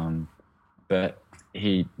 But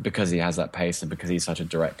because he has that pace and because he's such a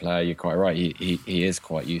direct player, you're quite right. He is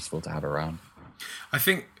quite useful to have around. I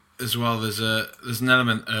think as well there's an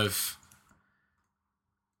element of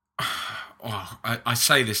I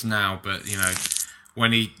say this now, but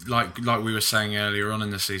when he like we were saying earlier on in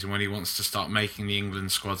the season, when he wants to start making the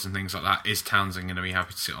England squads and things like that, is Townsend going to be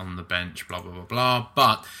happy to sit on the bench? Blah blah blah blah.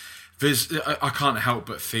 But I can't help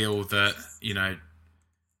but feel that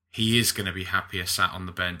he is going to be happier sat on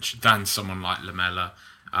the bench than someone like Lamela.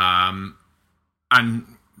 And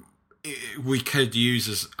we could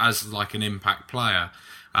use as like an impact player.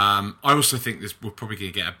 I also think we're probably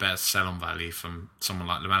going to get a better sell-on value from someone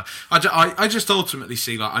like Lamela. I just ultimately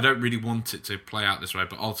see, I don't really want it to play out this way,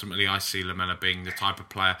 but ultimately I see Lamela being the type of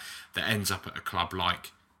player that ends up at a club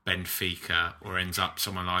like Benfica or ends up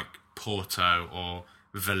someone like Porto or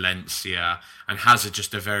Valencia and has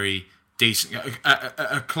just a very decent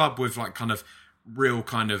a club with real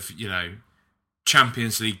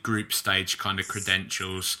Champions League group stage kind of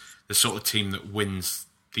credentials, the sort of team that wins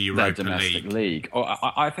the Europa League. Oh,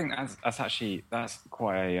 I think that's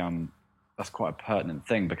quite a pertinent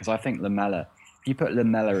thing, because I think Lamela, if you put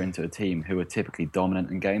Lamela into a team who are typically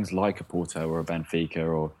dominant in games like a Porto or a Benfica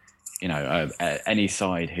or any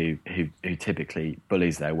side who typically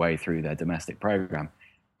bullies their way through their domestic program,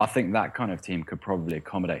 I think that kind of team could probably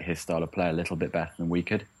accommodate his style of play a little bit better than we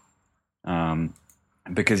could.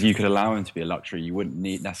 Because you could allow him to be a luxury. You wouldn't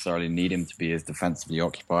necessarily need him to be as defensively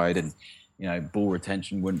occupied, and ball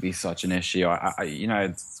retention wouldn't be such an issue.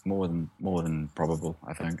 It's more than probable,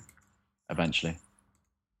 I think, eventually.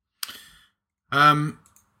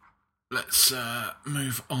 Let's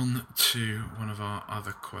move on to one of our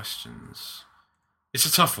other questions. It's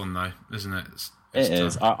a tough one, though, isn't it? It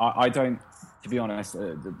is. I don't. To be honest,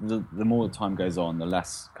 the more the time goes on, the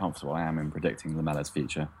less comfortable I am in predicting Lamela's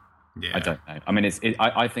future. Yeah. I don't know. I mean,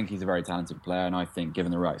 I think he's a very talented player, and I think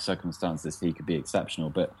given the right circumstances, he could be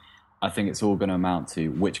exceptional. But I think it's all going to amount to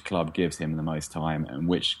which club gives him the most time and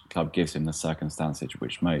which club gives him the circumstances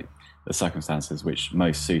which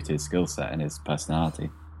most suit his skill set and his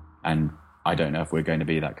personality. And I don't know if we're going to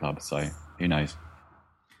be that club, so who knows?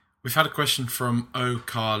 We've had a question from O.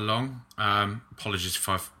 Car Long. Apologies if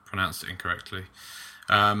I've pronounced it incorrectly.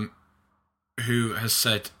 Who has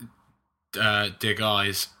said, dear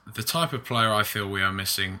guys, the type of player I feel we are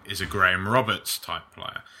missing is a Graham Roberts type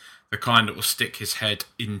player. the kind that will stick his head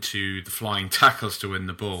into the flying tackles to win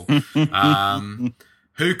the ball.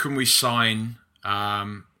 Who can we sign,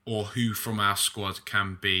 or who from our squad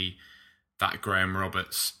can be that Graham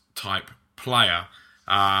Roberts type player?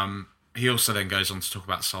 He also then goes on to talk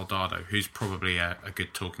about Soldado, who's probably a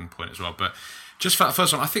good talking point as well. But just for that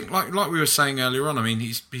first one, I think like we were saying earlier on, I mean,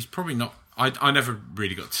 he's probably not. I never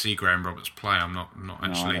really got to see Graham Roberts play. I'm not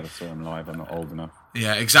actually. No, I never saw him live. I'm not old enough.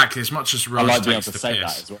 Yeah, exactly. As much as Raj I like being takes able to the say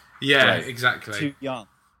piss. that as well. Yeah, Right. exactly. Too young.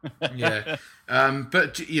 Yeah,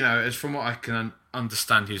 but as from what I can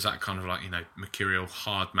understand, he was that kind of like mercurial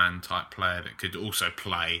hard man type player that could also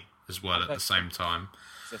play as well at the same time.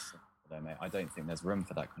 Though, mate, I don't think there's room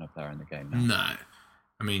for that kind of player in the game now. No,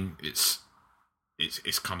 I mean it's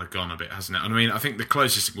kind of gone a bit, hasn't it? I mean, I think the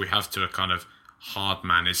closest thing we have to a kind of hard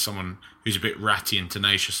man is someone who's a bit ratty and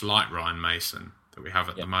tenacious, like Ryan Mason, that we have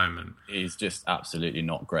at the moment. He's just absolutely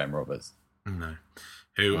not Graham Roberts. No,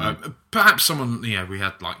 who perhaps someone we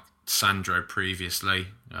had like Sandro previously,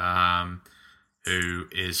 who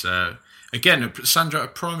is again Sandro, a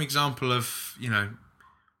prime example of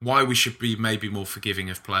why we should be maybe more forgiving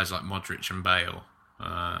of players like Modric and Bale,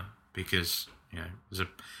 because there's a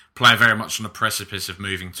player very much on the precipice of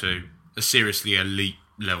moving to a seriously elite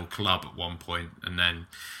level club at one point, and then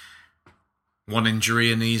one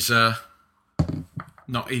injury and he's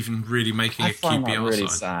not even really making a QPR find that really side.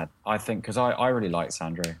 sad. I think because I really like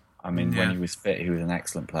Sandro. I mean, when he was fit, he was an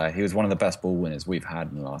excellent player. He was one of the best ball winners we've had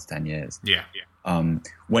in the last 10 years. Yeah.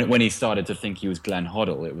 When he started to think he was Glenn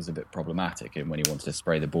Hoddle, it was a bit problematic, and when he wanted to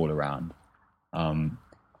spray the ball around.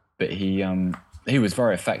 But he was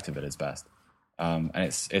very effective at his best, and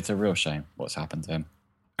it's a real shame what's happened to him.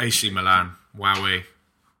 AC Milan, wowee!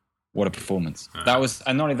 What a performance! That was,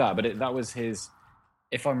 and not only that, but that was his.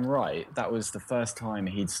 If I'm right, that was the first time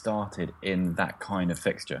he'd started in that kind of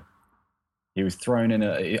fixture. He was thrown in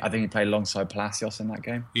I think he played alongside Palacios in that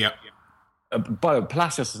game. Yeah. But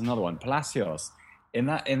Palacios is another one. Palacios, in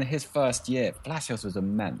his first year, Palacios was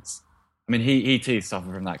immense. I mean, he too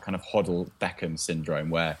suffered from that kind of Hoddle Beckham syndrome,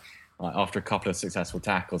 where after a couple of successful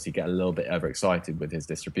tackles, he'd get a little bit overexcited with his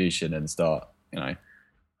distribution and start,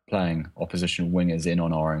 playing opposition wingers in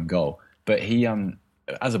on our own goal. But he,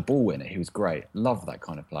 as a ball winner, he was great. Loved that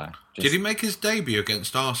kind of player. Did he make his debut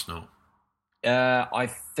against Arsenal? I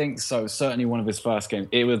think so. Certainly one of his first games.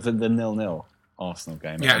 It was the 0-0 Arsenal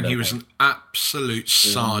game. Yeah, and he was an absolute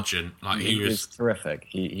sergeant. He was terrific.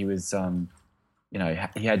 He was,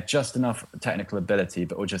 he had just enough technical ability,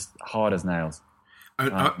 but was just hard as nails.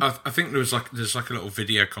 I think there's like a little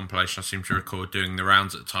video compilation I seem to record doing the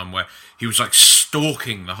rounds at the time where he was like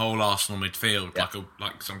stalking the whole Arsenal midfield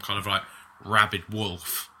like some kind of like rabid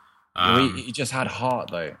wolf. He just had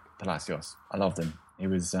heart though, Palacios. I loved him. He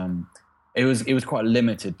was quite a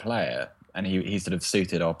limited player, and he sort of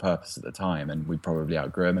suited our purpose at the time, and we probably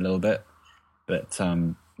outgrew him a little bit. But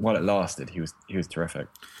while it lasted, he was terrific.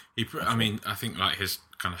 I think like his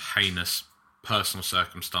kind of heinous personal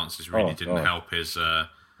circumstances really didn't help his kind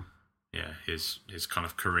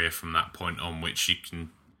of career from that point on, which you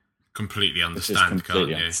can completely understand. It's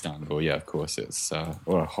completely understandable. Yeah, of course. It's a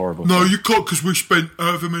horrible. No, you can't, because we spent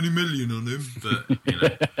however many million on him. But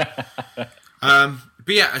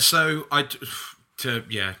but yeah, so I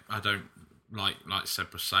don't like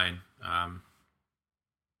Seb was saying. I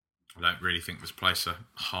don't really think there's a place for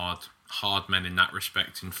hard men in that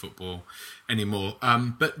respect in football anymore.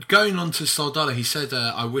 But going on to Soldado, he said,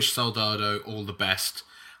 I wish Soldado all the best.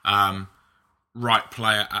 Right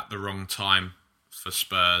player at the wrong time for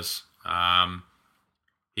Spurs.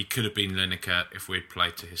 He could have been Lineker if we'd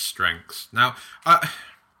played to his strengths. Now, I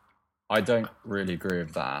don't really agree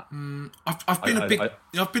with that.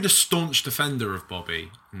 I've been a staunch defender of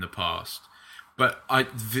Bobby in the past, but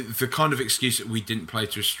the kind of excuse that we didn't play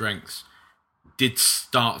to his strengths did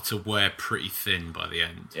start to wear pretty thin by the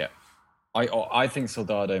end. Yeah, I think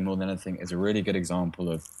Soldado more than anything is a really good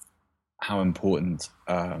example of how important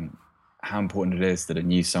it is that a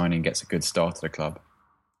new signing gets a good start at a club.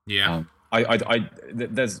 Yeah,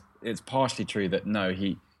 it's partially true that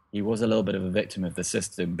he was a little bit of a victim of the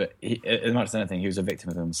system, but as much as anything, he was a victim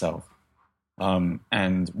of himself.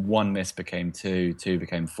 And one miss became two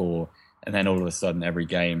became four, and then all of a sudden, every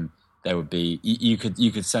game there would be you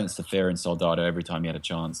could sense the fear in Soldado every time he had a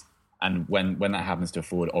chance. And when that happens to a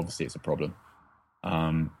forward, obviously it's a problem.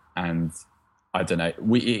 And I don't know,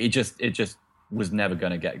 it just was never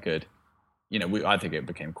going to get good. I think it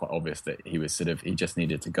became quite obvious that he just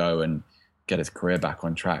needed to go and get his career back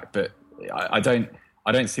on track. But I don't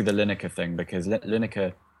see the Lineker thing, because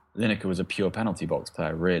Lineker was a pure penalty box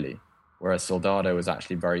player, really, whereas Soldado was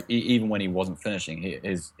actually very, even when he wasn't finishing,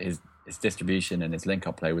 his his distribution and his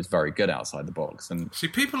link-up play was very good outside the box. And see,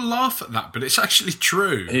 people laugh at that, but it's actually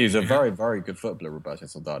true. He's a very, very good footballer, Roberto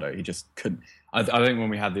Soldado. He just couldn't. I think when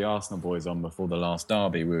we had the Arsenal boys on before the last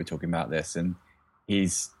derby, we were talking about this, and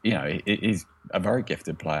he's a very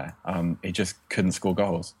gifted player. He just couldn't score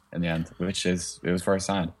goals in the end, it was very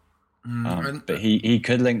sad. But he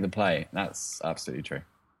could link the play. That's absolutely true.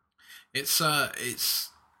 It's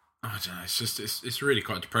I don't know. It's really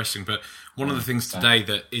quite depressing. But one of the things today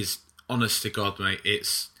that is, honest to God, mate,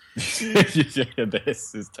 it's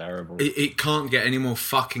this is terrible. It can't get any more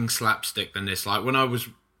fucking slapstick than this. Like when I was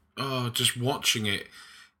just watching it,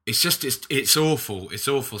 it's awful. It's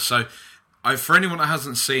awful. So, for anyone that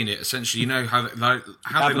hasn't seen it, essentially, you know how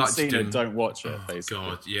they like to do it. Don't watch it. Basically.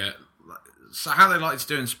 God, yeah. So how they like to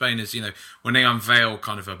do in Spain is, when they unveil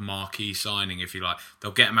kind of a marquee signing, if you like,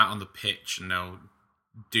 they'll get them out on the pitch and they'll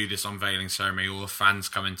do this unveiling ceremony. All the fans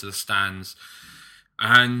come into the stands.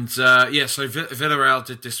 And, so Villarreal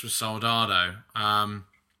did this with Soldado. And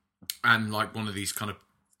like one of these kind of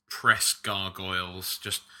press gargoyles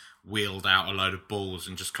just wheeled out a load of balls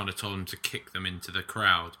and just kind of told him to kick them into the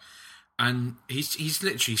crowd. And he's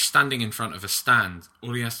literally standing in front of a stand.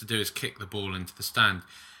 All he has to do is kick the ball into the stand.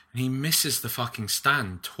 And he misses the fucking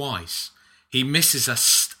stand twice. He misses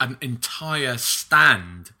an entire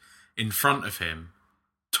stand in front of him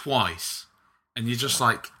twice. And you're just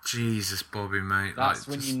like, Jesus, Bobby, mate. That's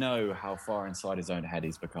when you know how far inside his own head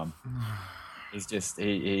he's become. And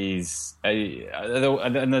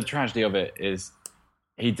the tragedy of it is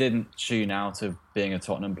he didn't tune out of being a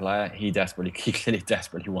Tottenham player. He clearly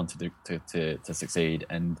desperately wanted to succeed.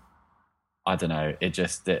 And I don't know, it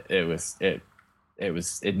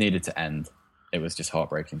needed to end. It was just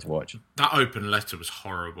heartbreaking to watch. That open letter was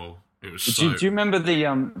horrible. It was. Do you remember the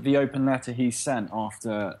open letter he sent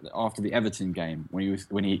after the Everton game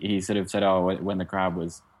when he sort of said, when the crowd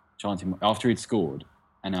was chanting after he'd scored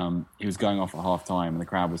and he was going off at half time and the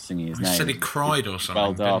crowd was singing his name. He said he cried or something.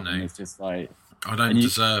 Welled up, didn't he? and it's just like I don't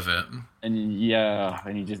deserve it. And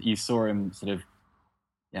you saw him sort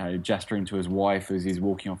of gesturing to his wife as he's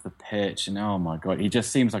walking off the pitch, and oh my God, he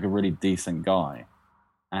just seems like a really decent guy.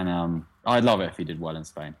 And I'd love it if he did well in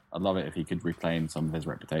Spain. I'd love it if he could reclaim some of his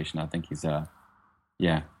reputation. I think he's, sad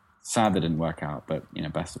that didn't work out, but,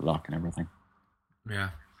 best of luck and everything.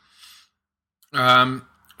 Yeah.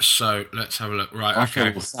 So let's have a look. Right, I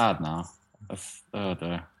feel sad now. I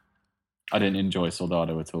didn't enjoy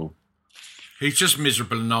Soldado at all. He's just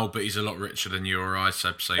miserable and old, but he's a lot richer than you or I,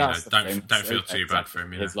 Seb. So don't feel too bad for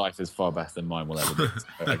him. His life is far better than mine will ever be.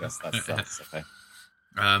 So I guess that's okay.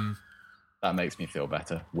 That makes me feel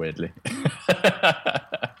better, weirdly.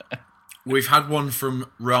 We've had one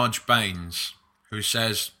from Raj Baines, who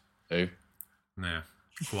says... Who? No,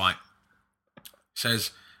 quite. Says,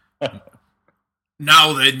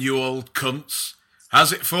 now then, you old cunts,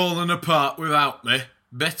 has it fallen apart without me?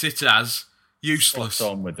 Bet it has. Useless. What's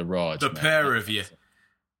on with the Raj, the pair of you.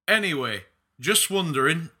 Anyway, just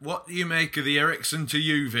wondering, what do you make of the Eriksen to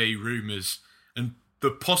Juve rumours and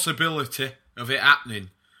the possibility of it happening?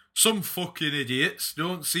 Some fucking idiots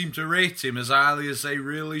don't seem to rate him as highly as they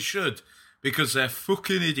really should because they're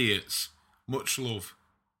fucking idiots. Much love.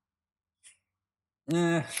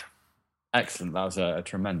 Excellent. That was a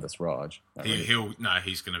tremendous Raj. He's going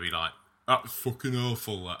to be like, that's fucking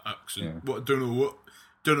awful, that accent. Yeah.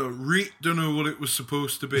 Don't know what it was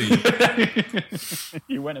supposed to be.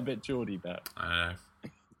 You went a bit Geordie there. I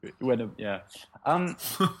know.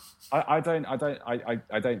 I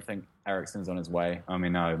don't think Eriksen's on his way. I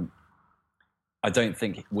mean, I don't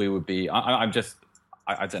think we would be. I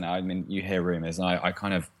don't know. I mean, you hear rumours, and I've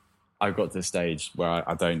got to the stage where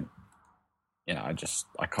I don't.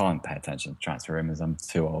 I can't pay attention to transfer rumours. I'm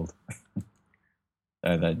too old.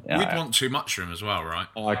 We'd want too much from him as well, right?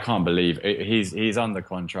 I can't believe he's under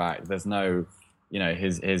contract. There's no,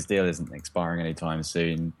 his deal isn't expiring anytime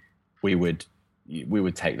soon. We would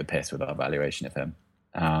take the piss with our valuation of him.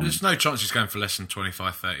 There's no chance he's going for less than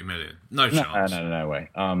 25-30 million. No chance. No way.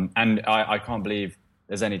 And I can't believe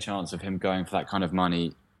there's any chance of him going for that kind of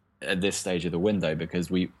money at this stage of the window because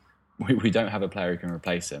we don't have a player who can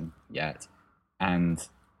replace him yet, and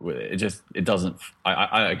it doesn't.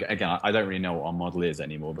 I don't really know what our model is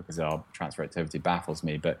anymore because our transfer activity baffles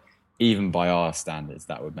me. But even by our standards,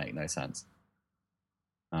 that would make no sense.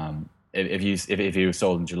 If he was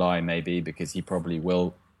sold in July, maybe because he probably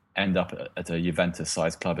will end up at a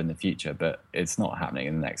Juventus-sized club in the future, but it's not happening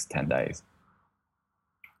in the next 10 days.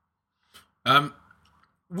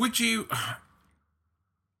 Would you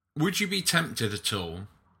be tempted at all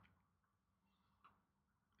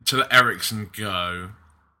to let Eriksen go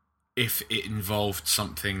if it involved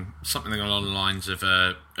something along the lines of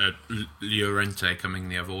a Llorente coming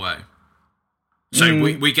the other way. So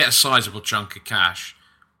we get a sizable chunk of cash,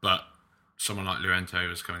 but someone like Llorente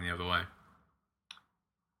was coming the other way.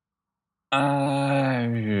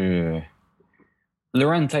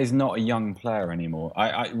 Llorente's not a young player anymore.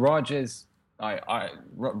 Raj is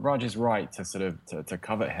right to sort of to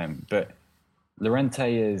covet him, but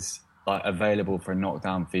Llorente is like available for a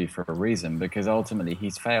knockdown fee for a reason, because ultimately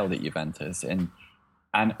he's failed at Juventus, and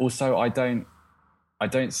also I don't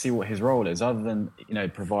see what his role is other than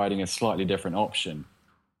providing a slightly different option.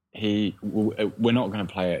 We're not going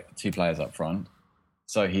to play two players up front,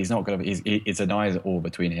 so he's not going to. It's an either or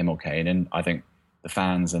between him or Kane, and I think the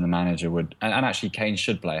fans and the manager would, and actually Kane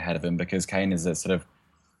should play ahead of him, because Kane is a sort of,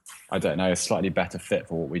 I don't know, a slightly better fit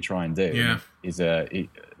for what we try and do. Yeah,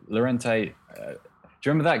 Llorente. Do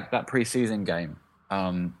you remember that pre-season game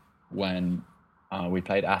when we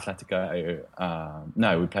played Atletico?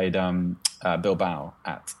 No, we played Bilbao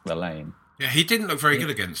at the Lane. Yeah, he didn't look very good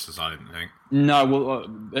against us, I didn't think. No, well,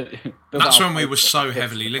 that's when we were so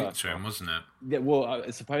heavily linked to him, wasn't it? Yeah, well,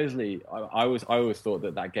 supposedly, I always thought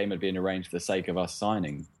that game had been arranged for the sake of us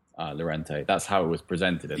signing Llorente. That's how it was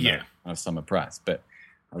presented in the summer press, but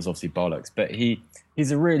that was obviously bollocks. But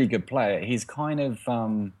he's a really good player. He's kind of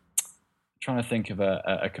trying to think of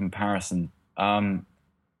a comparison. I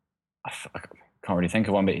can't really think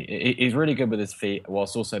of one, but he's really good with his feet,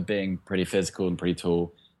 whilst also being pretty physical and pretty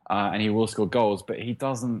tall. And he will score goals, but he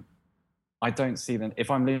doesn't. I don't see them. If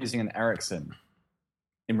I'm losing an Eriksen,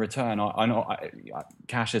 in return, I know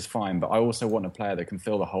cash is fine, but I also want a player that can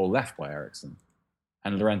fill the hole left by Eriksen.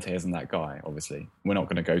 And Llorente isn't that guy. Obviously, we're not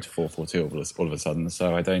going to go to 4-4-2 all of a sudden.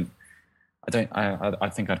 So I think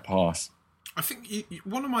I'd pass. I think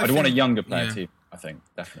one of my. I'd want a younger player too. I think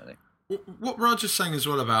definitely. What Raj is saying as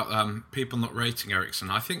well about people not rating Eriksen,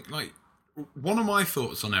 I think like one of my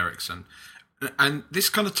thoughts on Eriksen. And this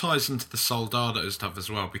kind of ties into the Soldado stuff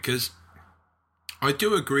as well, because I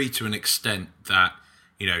do agree to an extent that,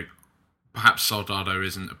 perhaps Soldado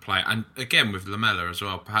isn't a player. And again, with Lamela as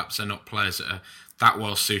well, perhaps they're not players that are that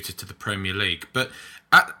well suited to the Premier League. But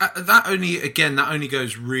that only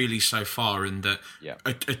goes really so far, in that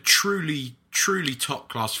a truly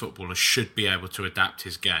top-class footballer should be able to adapt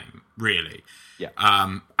his game, really. Yeah.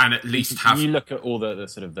 And at least have... You look at all the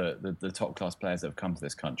sort of the top-class players that have come to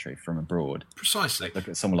this country from abroad. Precisely. Look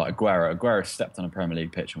at someone like Aguero. Aguero stepped on a Premier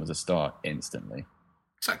League pitch and was a star instantly.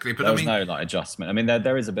 Exactly, but there was no adjustment. I mean,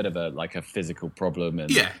 there is a bit of a physical problem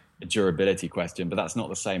and a durability question, but that's not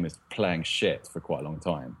the same as playing shit for quite a long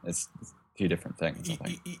time. It's two different things, I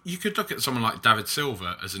think. You could look at someone like David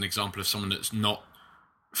Silva as an example of someone that's not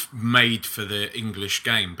made for the English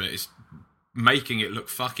game, but is making it look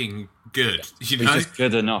fucking good. He's just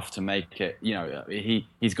good enough to make it.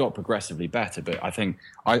 He's got progressively better, but I think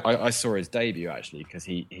I saw his debut actually, because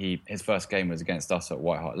his first game was against us at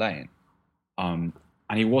White Hart Lane, and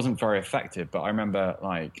he wasn't very effective. But I remember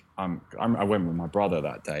I went with my brother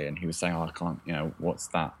that day, and he was saying, "Oh, I can't. What's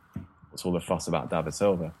that? What's all the fuss about David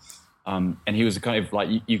Silva?" And he was kind of like,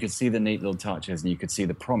 you could see the neat little touches, and you could see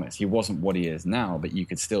the promise. He wasn't what he is now, but you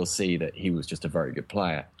could still see that he was just a very good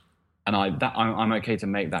player. And I'm okay to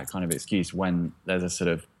make that kind of excuse when there's a sort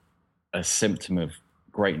of a symptom of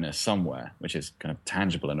greatness somewhere, which is kind of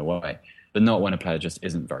tangible in a way, but not when a player just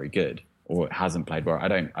isn't very good or hasn't played well. I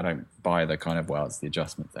don't buy the kind of, it's the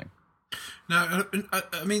adjustment thing. No,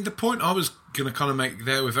 I mean, the point I was going to kind of make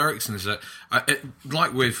there with Eriksen is that,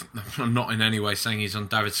 I'm not in any way saying he's on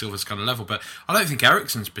David Silva's kind of level, but I don't think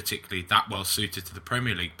Eriksen's particularly that well suited to the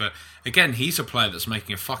Premier League. But again, he's a player that's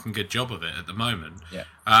making a fucking good job of it at the moment. Yeah.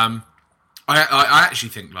 I actually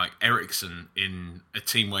think like Eriksen in a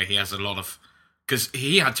team where he has a lot of, because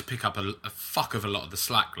he had to pick up a fuck of a lot of the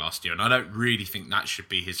slack last year, and I don't really think that should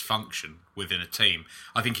be his function within a team.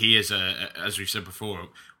 I think he is, as we've said before,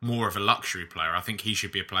 more of a luxury player. I think he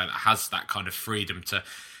should be a player that has that kind of freedom to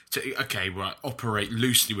operate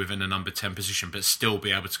loosely within a number 10 position, but still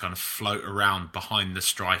be able to kind of float around behind the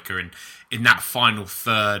striker and in that final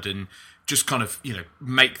third, and just kind of,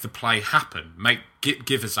 make the play happen,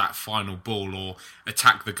 give us that final ball or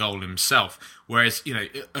attack the goal himself. Whereas,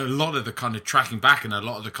 a lot of the kind of tracking back and a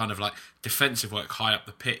lot of the kind of like defensive work high up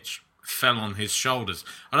the pitch fell on his shoulders.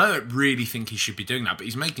 And I don't really think he should be doing that, but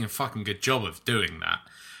he's making a fucking good job of doing that.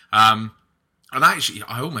 And actually,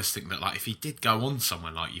 I almost think that like if he did go on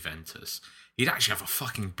somewhere like Juventus, he'd actually have a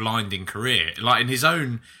fucking blinding career. Like in his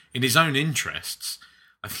own interests,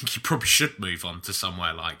 I think he probably should move on to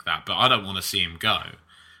somewhere like that, but I don't want to see him go.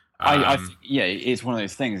 It's one of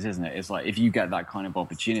those things, isn't it? It's like if you get that kind of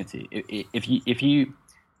opportunity, if you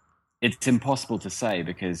it's impossible to say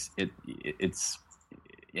because it's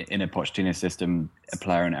in a Pochettino system, a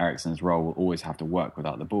player in Eriksen's role will always have to work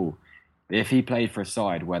without the ball. But if he played for a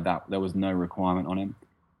side where there was no requirement on him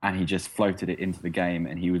and he just floated it into the game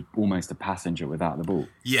and he was almost a passenger without the ball,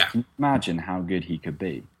 Yeah. can you imagine how good he could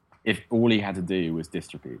be if all he had to do was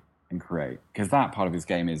distribute and create? Because that part of his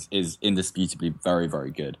game is indisputably very,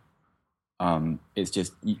 very good. It's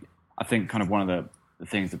just, I think kind of one of the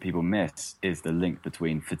things that people miss is the link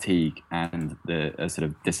between fatigue and the sort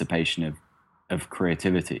of dissipation of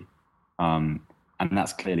creativity. And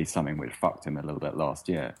that's clearly something which fucked him a little bit last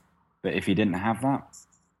year. But if he didn't have that,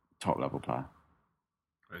 top level player.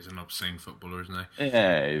 He's an obscene footballer, isn't he?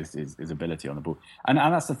 Yeah, his ability on the ball. And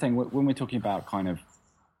that's the thing, when we're talking about kind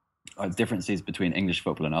of differences between English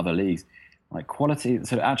football and other leagues, like quality,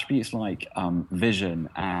 sort of attributes like vision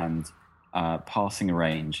and passing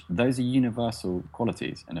range, those are universal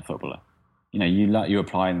qualities in a footballer. You know, you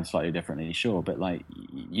apply them slightly differently, sure, but like,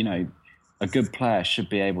 you know, a good player should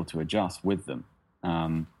be able to adjust with them.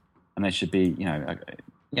 And they should be, you know,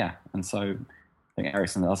 yeah. And so I think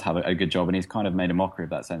Eriksen does have a good job, and he's kind of made a mockery of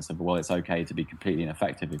that sense of, well, it's okay to be completely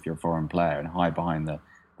ineffective if you're a foreign player, and hide behind the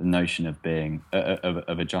notion of being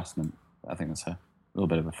of adjustment. I think that's a little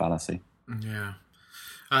bit of a fallacy. Yeah.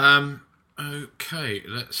 Okay,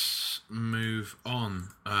 let's move on.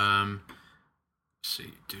 Let's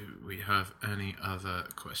see, do we have any other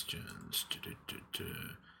questions?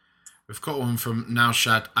 We've got one from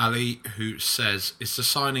Naushad Ali, who says, is the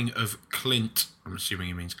signing of Clint, I'm assuming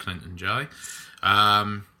he means Clinton Jay,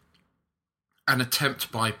 an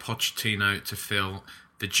attempt by Pochettino to fill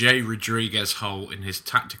the Jay Rodriguez hole in his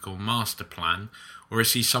tactical master plan, or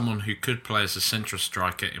is he someone who could play as a central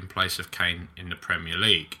striker in place of Kane in the Premier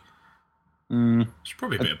League? It's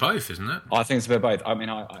probably a bit of both, isn't it? I think it's a bit of both. I mean,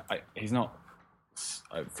 he's not,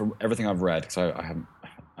 from everything I've read, because I haven't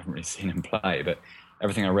really seen him play, but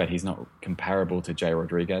everything I read, he's not comparable to Jay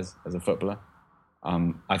Rodriguez as a footballer.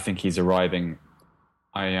 I think he's arriving.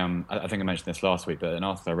 I think I mentioned this last week, but an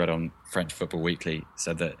article I read on French Football Weekly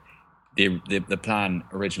said that the plan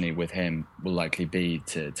originally with him will likely be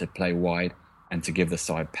to play wide and to give the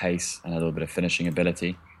side pace and a little bit of finishing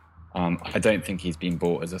ability. I don't think he's been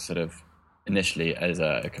bought as a sort of initially as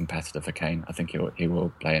a competitor for Kane. I think he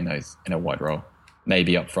will play in a wide role,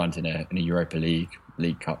 maybe up front in a Europa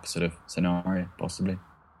League Cup sort of scenario, possibly.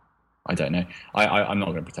 I don't know. I'm not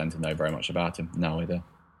going to pretend to know very much about him. No idea.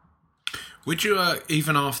 Would you,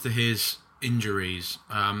 even after his injuries,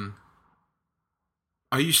 are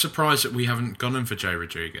you surprised that we haven't gone in for Jay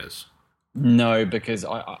Rodriguez? No, because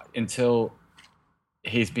until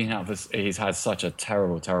he's been out, he's had such a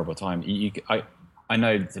terrible time. I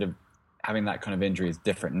know sort of having that kind of injury is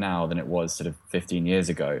different now than it was sort of 15 years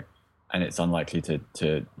ago, and it's unlikely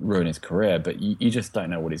to ruin his career, but you just don't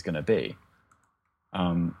know what he's going to be.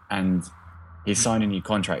 And he's signed a new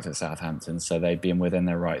contract at Southampton, so they've been within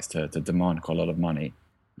their rights to demand quite a lot of money.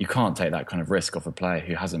 You can't take that kind of risk off a player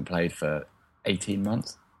who hasn't played for 18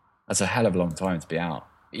 months. That's a hell of a long time to be out,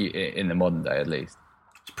 in the modern day at least.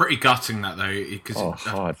 It's pretty gutting that though, because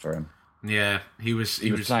hard for him. Yeah, he was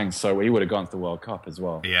playing so well. He would have gone to the World Cup as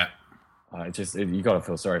well. Yeah. You got to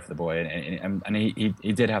feel sorry for the boy, and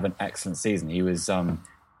he did have an excellent season. He was,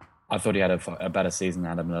 I thought he had a better season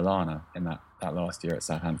than Adam Lallana in that last year at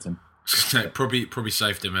Southampton. probably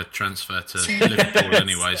saved him a transfer to Liverpool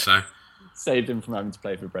anyway. So saved him from having to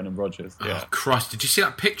play for Brendan Rodgers. Oh Christ! Did you see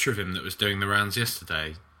that picture of him that was doing the rounds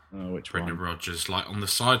yesterday? Which Brendan one? Rodgers, like on the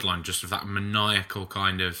sideline, just with that maniacal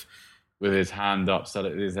kind of, with his hand up. So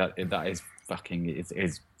that is fucking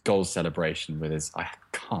his goal celebration with his. I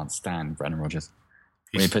can't stand Brendan Rodgers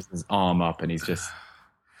when he puts his arm up and he's just.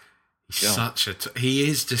 He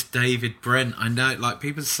is just David Brent. I know, like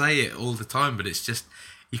people say it all the time, but it's just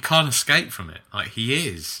you can't escape from it. Like he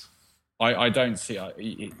is. I don't see.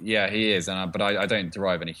 Yeah, he is, but I don't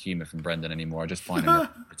derive any humour from Brendan anymore. I just find him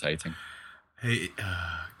irritating.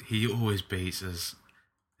 He always beats us.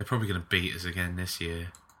 They're probably going to beat us again this year.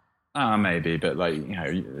 Maybe, but like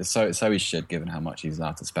so he should, given how much he's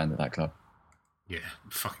allowed to spend at that club. Yeah,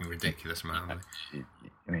 fucking ridiculous amount of money.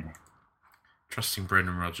 I mean, trusting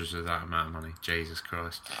Brendan Rodgers with that amount of money, Jesus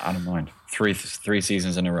Christ! I don't mind. Three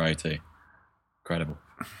seasons in a row too. Incredible.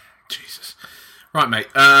 Jesus. Right, mate.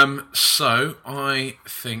 So I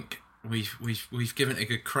think we've given it a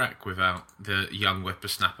good crack without the young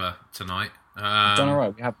whippersnapper tonight. We've done all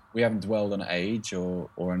right. We haven't dwelled on age or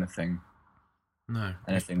anything. No.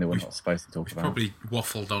 Anything that we're not supposed to talk about. Probably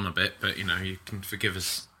waffled on a bit, but you can forgive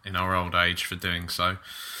us in our old age for doing so,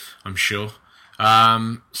 I'm sure.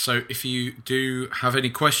 So if you do have any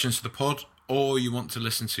questions for the pod or you want to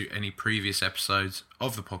listen to any previous episodes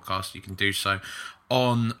of the podcast, you can do so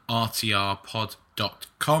on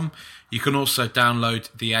rtrpod.com. You can also download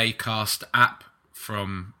the Acast app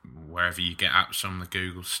from wherever you get apps, from the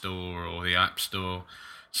Google Store or the App Store,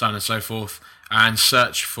 so on and so forth, and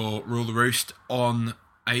search for Rule the Roost on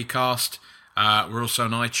Acast. We're also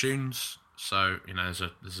on iTunes, so there's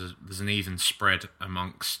an even spread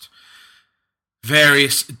amongst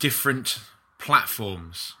various different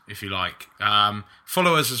platforms, if you like.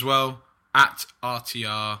 Follow us as well at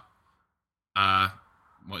RTR. _pod.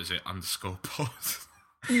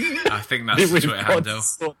 I think that's the Twitter handle.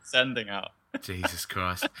 Sending out. Jesus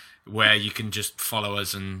Christ. Where you can just follow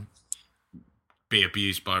us and be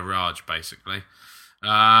abused by Raj, basically.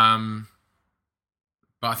 But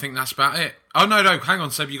I think that's about it. Oh, no, hang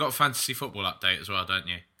on, Seb, you got a fantasy football update as well, don't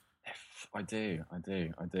you? I do.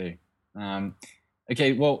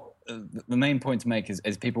 Okay, well, the main point to make is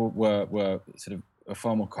people were sort of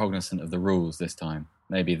far more cognizant of the rules this time.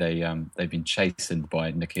 Maybe they've been chastened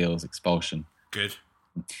by Nikhil's expulsion. Good.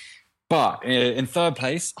 But in third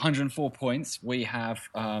place, 104 points, we have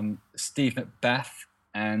Steve Macbeth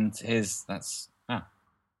and his...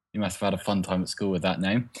 you must have had a fun time at school with that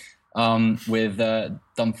name. With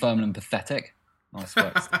Dunfermline Pathetic. Nice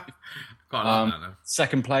work. Quite like that, though.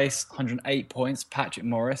 Second place, 108 points, Patrick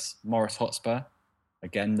Morris Hotspur.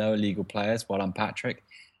 Again, no illegal players. Well done, Patrick.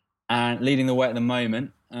 And leading the way at the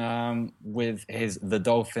moment with The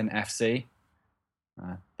Dolphin FC.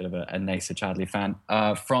 Bit of a Nasa Chadley fan.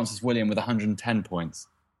 Francis William with 110 points.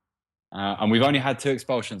 And we've only had 2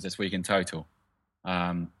 expulsions this week in total.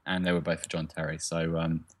 And they were both for John Terry.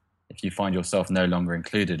 So if you find yourself no longer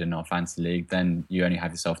included in our fantasy league, then you only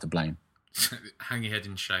have yourself to blame. Hang your head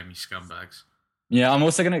in shame, you scumbags. Yeah, I'm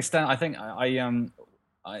also going to extend. I think I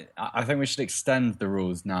think we should extend the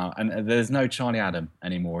rules now, and there's no Charlie Adam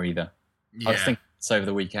anymore either. Yeah. I was thinking this over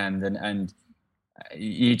the weekend, and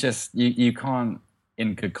you can't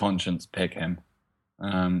in good conscience pick him.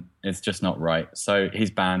 It's just not right. So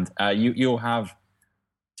he's banned. You'll have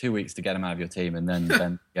 2 weeks to get him out of your team, and then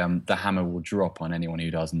the hammer will drop on anyone who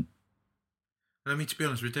doesn't. I mean, to be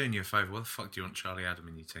honest, we're doing you a favour. What the fuck do you want Charlie Adam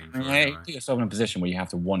in your team for? Yeah, you put yourself in a position where you have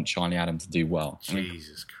to want Charlie Adam to do well.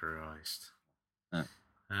 Jesus Christ.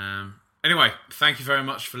 Anyway, thank you very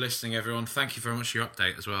much for listening, everyone. Thank you very much for your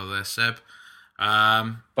update as well there, Seb.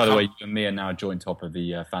 By the way, you and me are now joint top of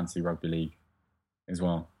the Fantasy Rugby League as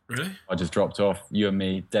well. Really? I just dropped off. You and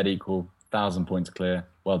me, dead equal, 1,000 points clear.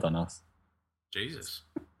 Well done, us. Jesus.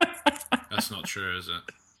 That's not true, is it?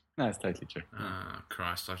 No, it's totally true. Oh,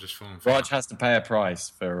 Christ, I've just fallen for Raj has to pay a price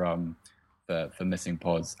for missing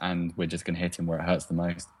pods, and we're just going to hit him where it hurts the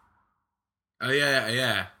most. Oh,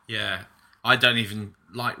 yeah. I don't even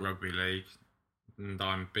like rugby league, and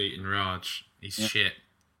I'm beating Raj. He's shit.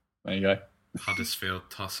 There you go. Huddersfield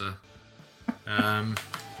tosser.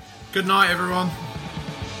 Good night, everyone.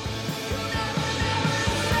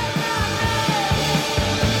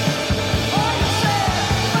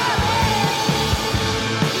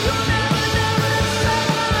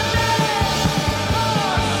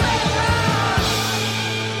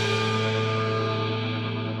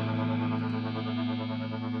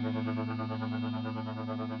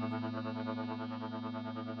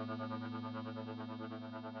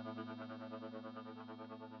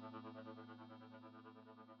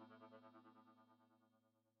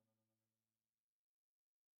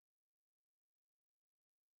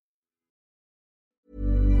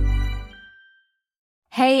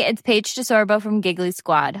 Hey, it's Paige DeSorbo from Giggly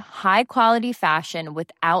Squad. High quality fashion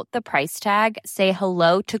without the price tag. Say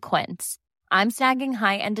hello to Quince. I'm snagging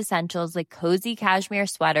high-end essentials like cozy cashmere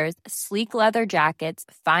sweaters, sleek leather jackets,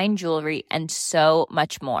 fine jewelry, and so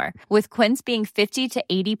much more. With Quince being 50 to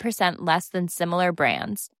 80% less than similar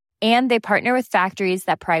brands. And they partner with factories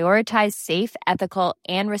that prioritize safe, ethical,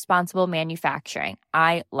 and responsible manufacturing.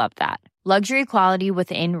 I love that. Luxury quality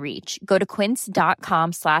within reach. Go to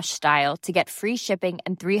quince.com/style to get free shipping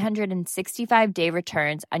and 365-day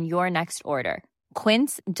returns on your next order.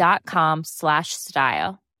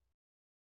 Quince.com/style.